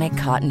organic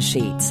cotton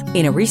sheets.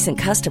 In a recent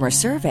customer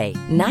survey,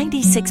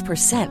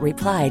 96%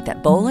 replied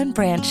that Boll &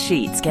 Branch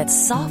sheets get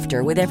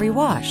softer with every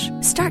wash.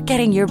 Start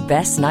getting your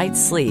best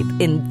night's sleep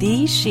in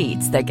these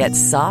sheets that get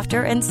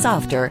softer and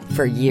softer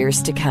for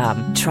years to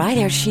come. Try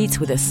their sheets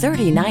with a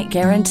 30-night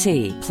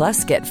guarantee.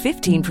 Plus, get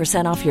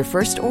 15% off your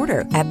first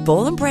order at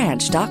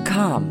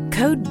bollandbranch.com.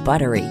 Code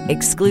BUTTERY.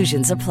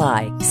 Exclusions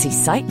apply. See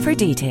site for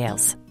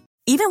details.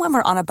 Even when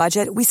we're on a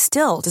budget, we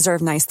still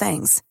deserve nice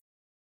things.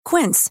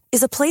 Quince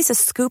is a place to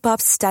scoop up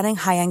stunning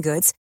high-end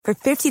goods for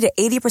 50 to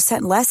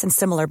 80% less than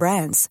similar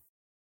brands.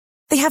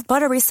 They have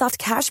buttery soft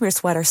cashmere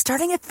sweaters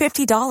starting at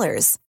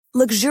 $50,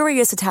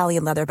 luxurious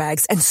Italian leather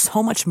bags, and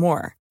so much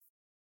more.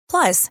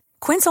 Plus,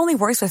 Quince only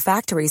works with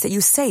factories that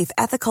use safe,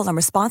 ethical, and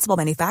responsible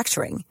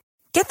manufacturing.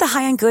 Get the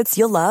high-end goods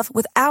you'll love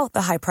without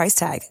the high price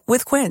tag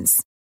with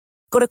Quince.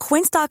 Go to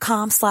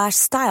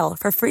quince.com/style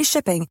for free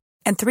shipping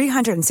and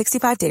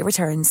 365-day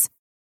returns.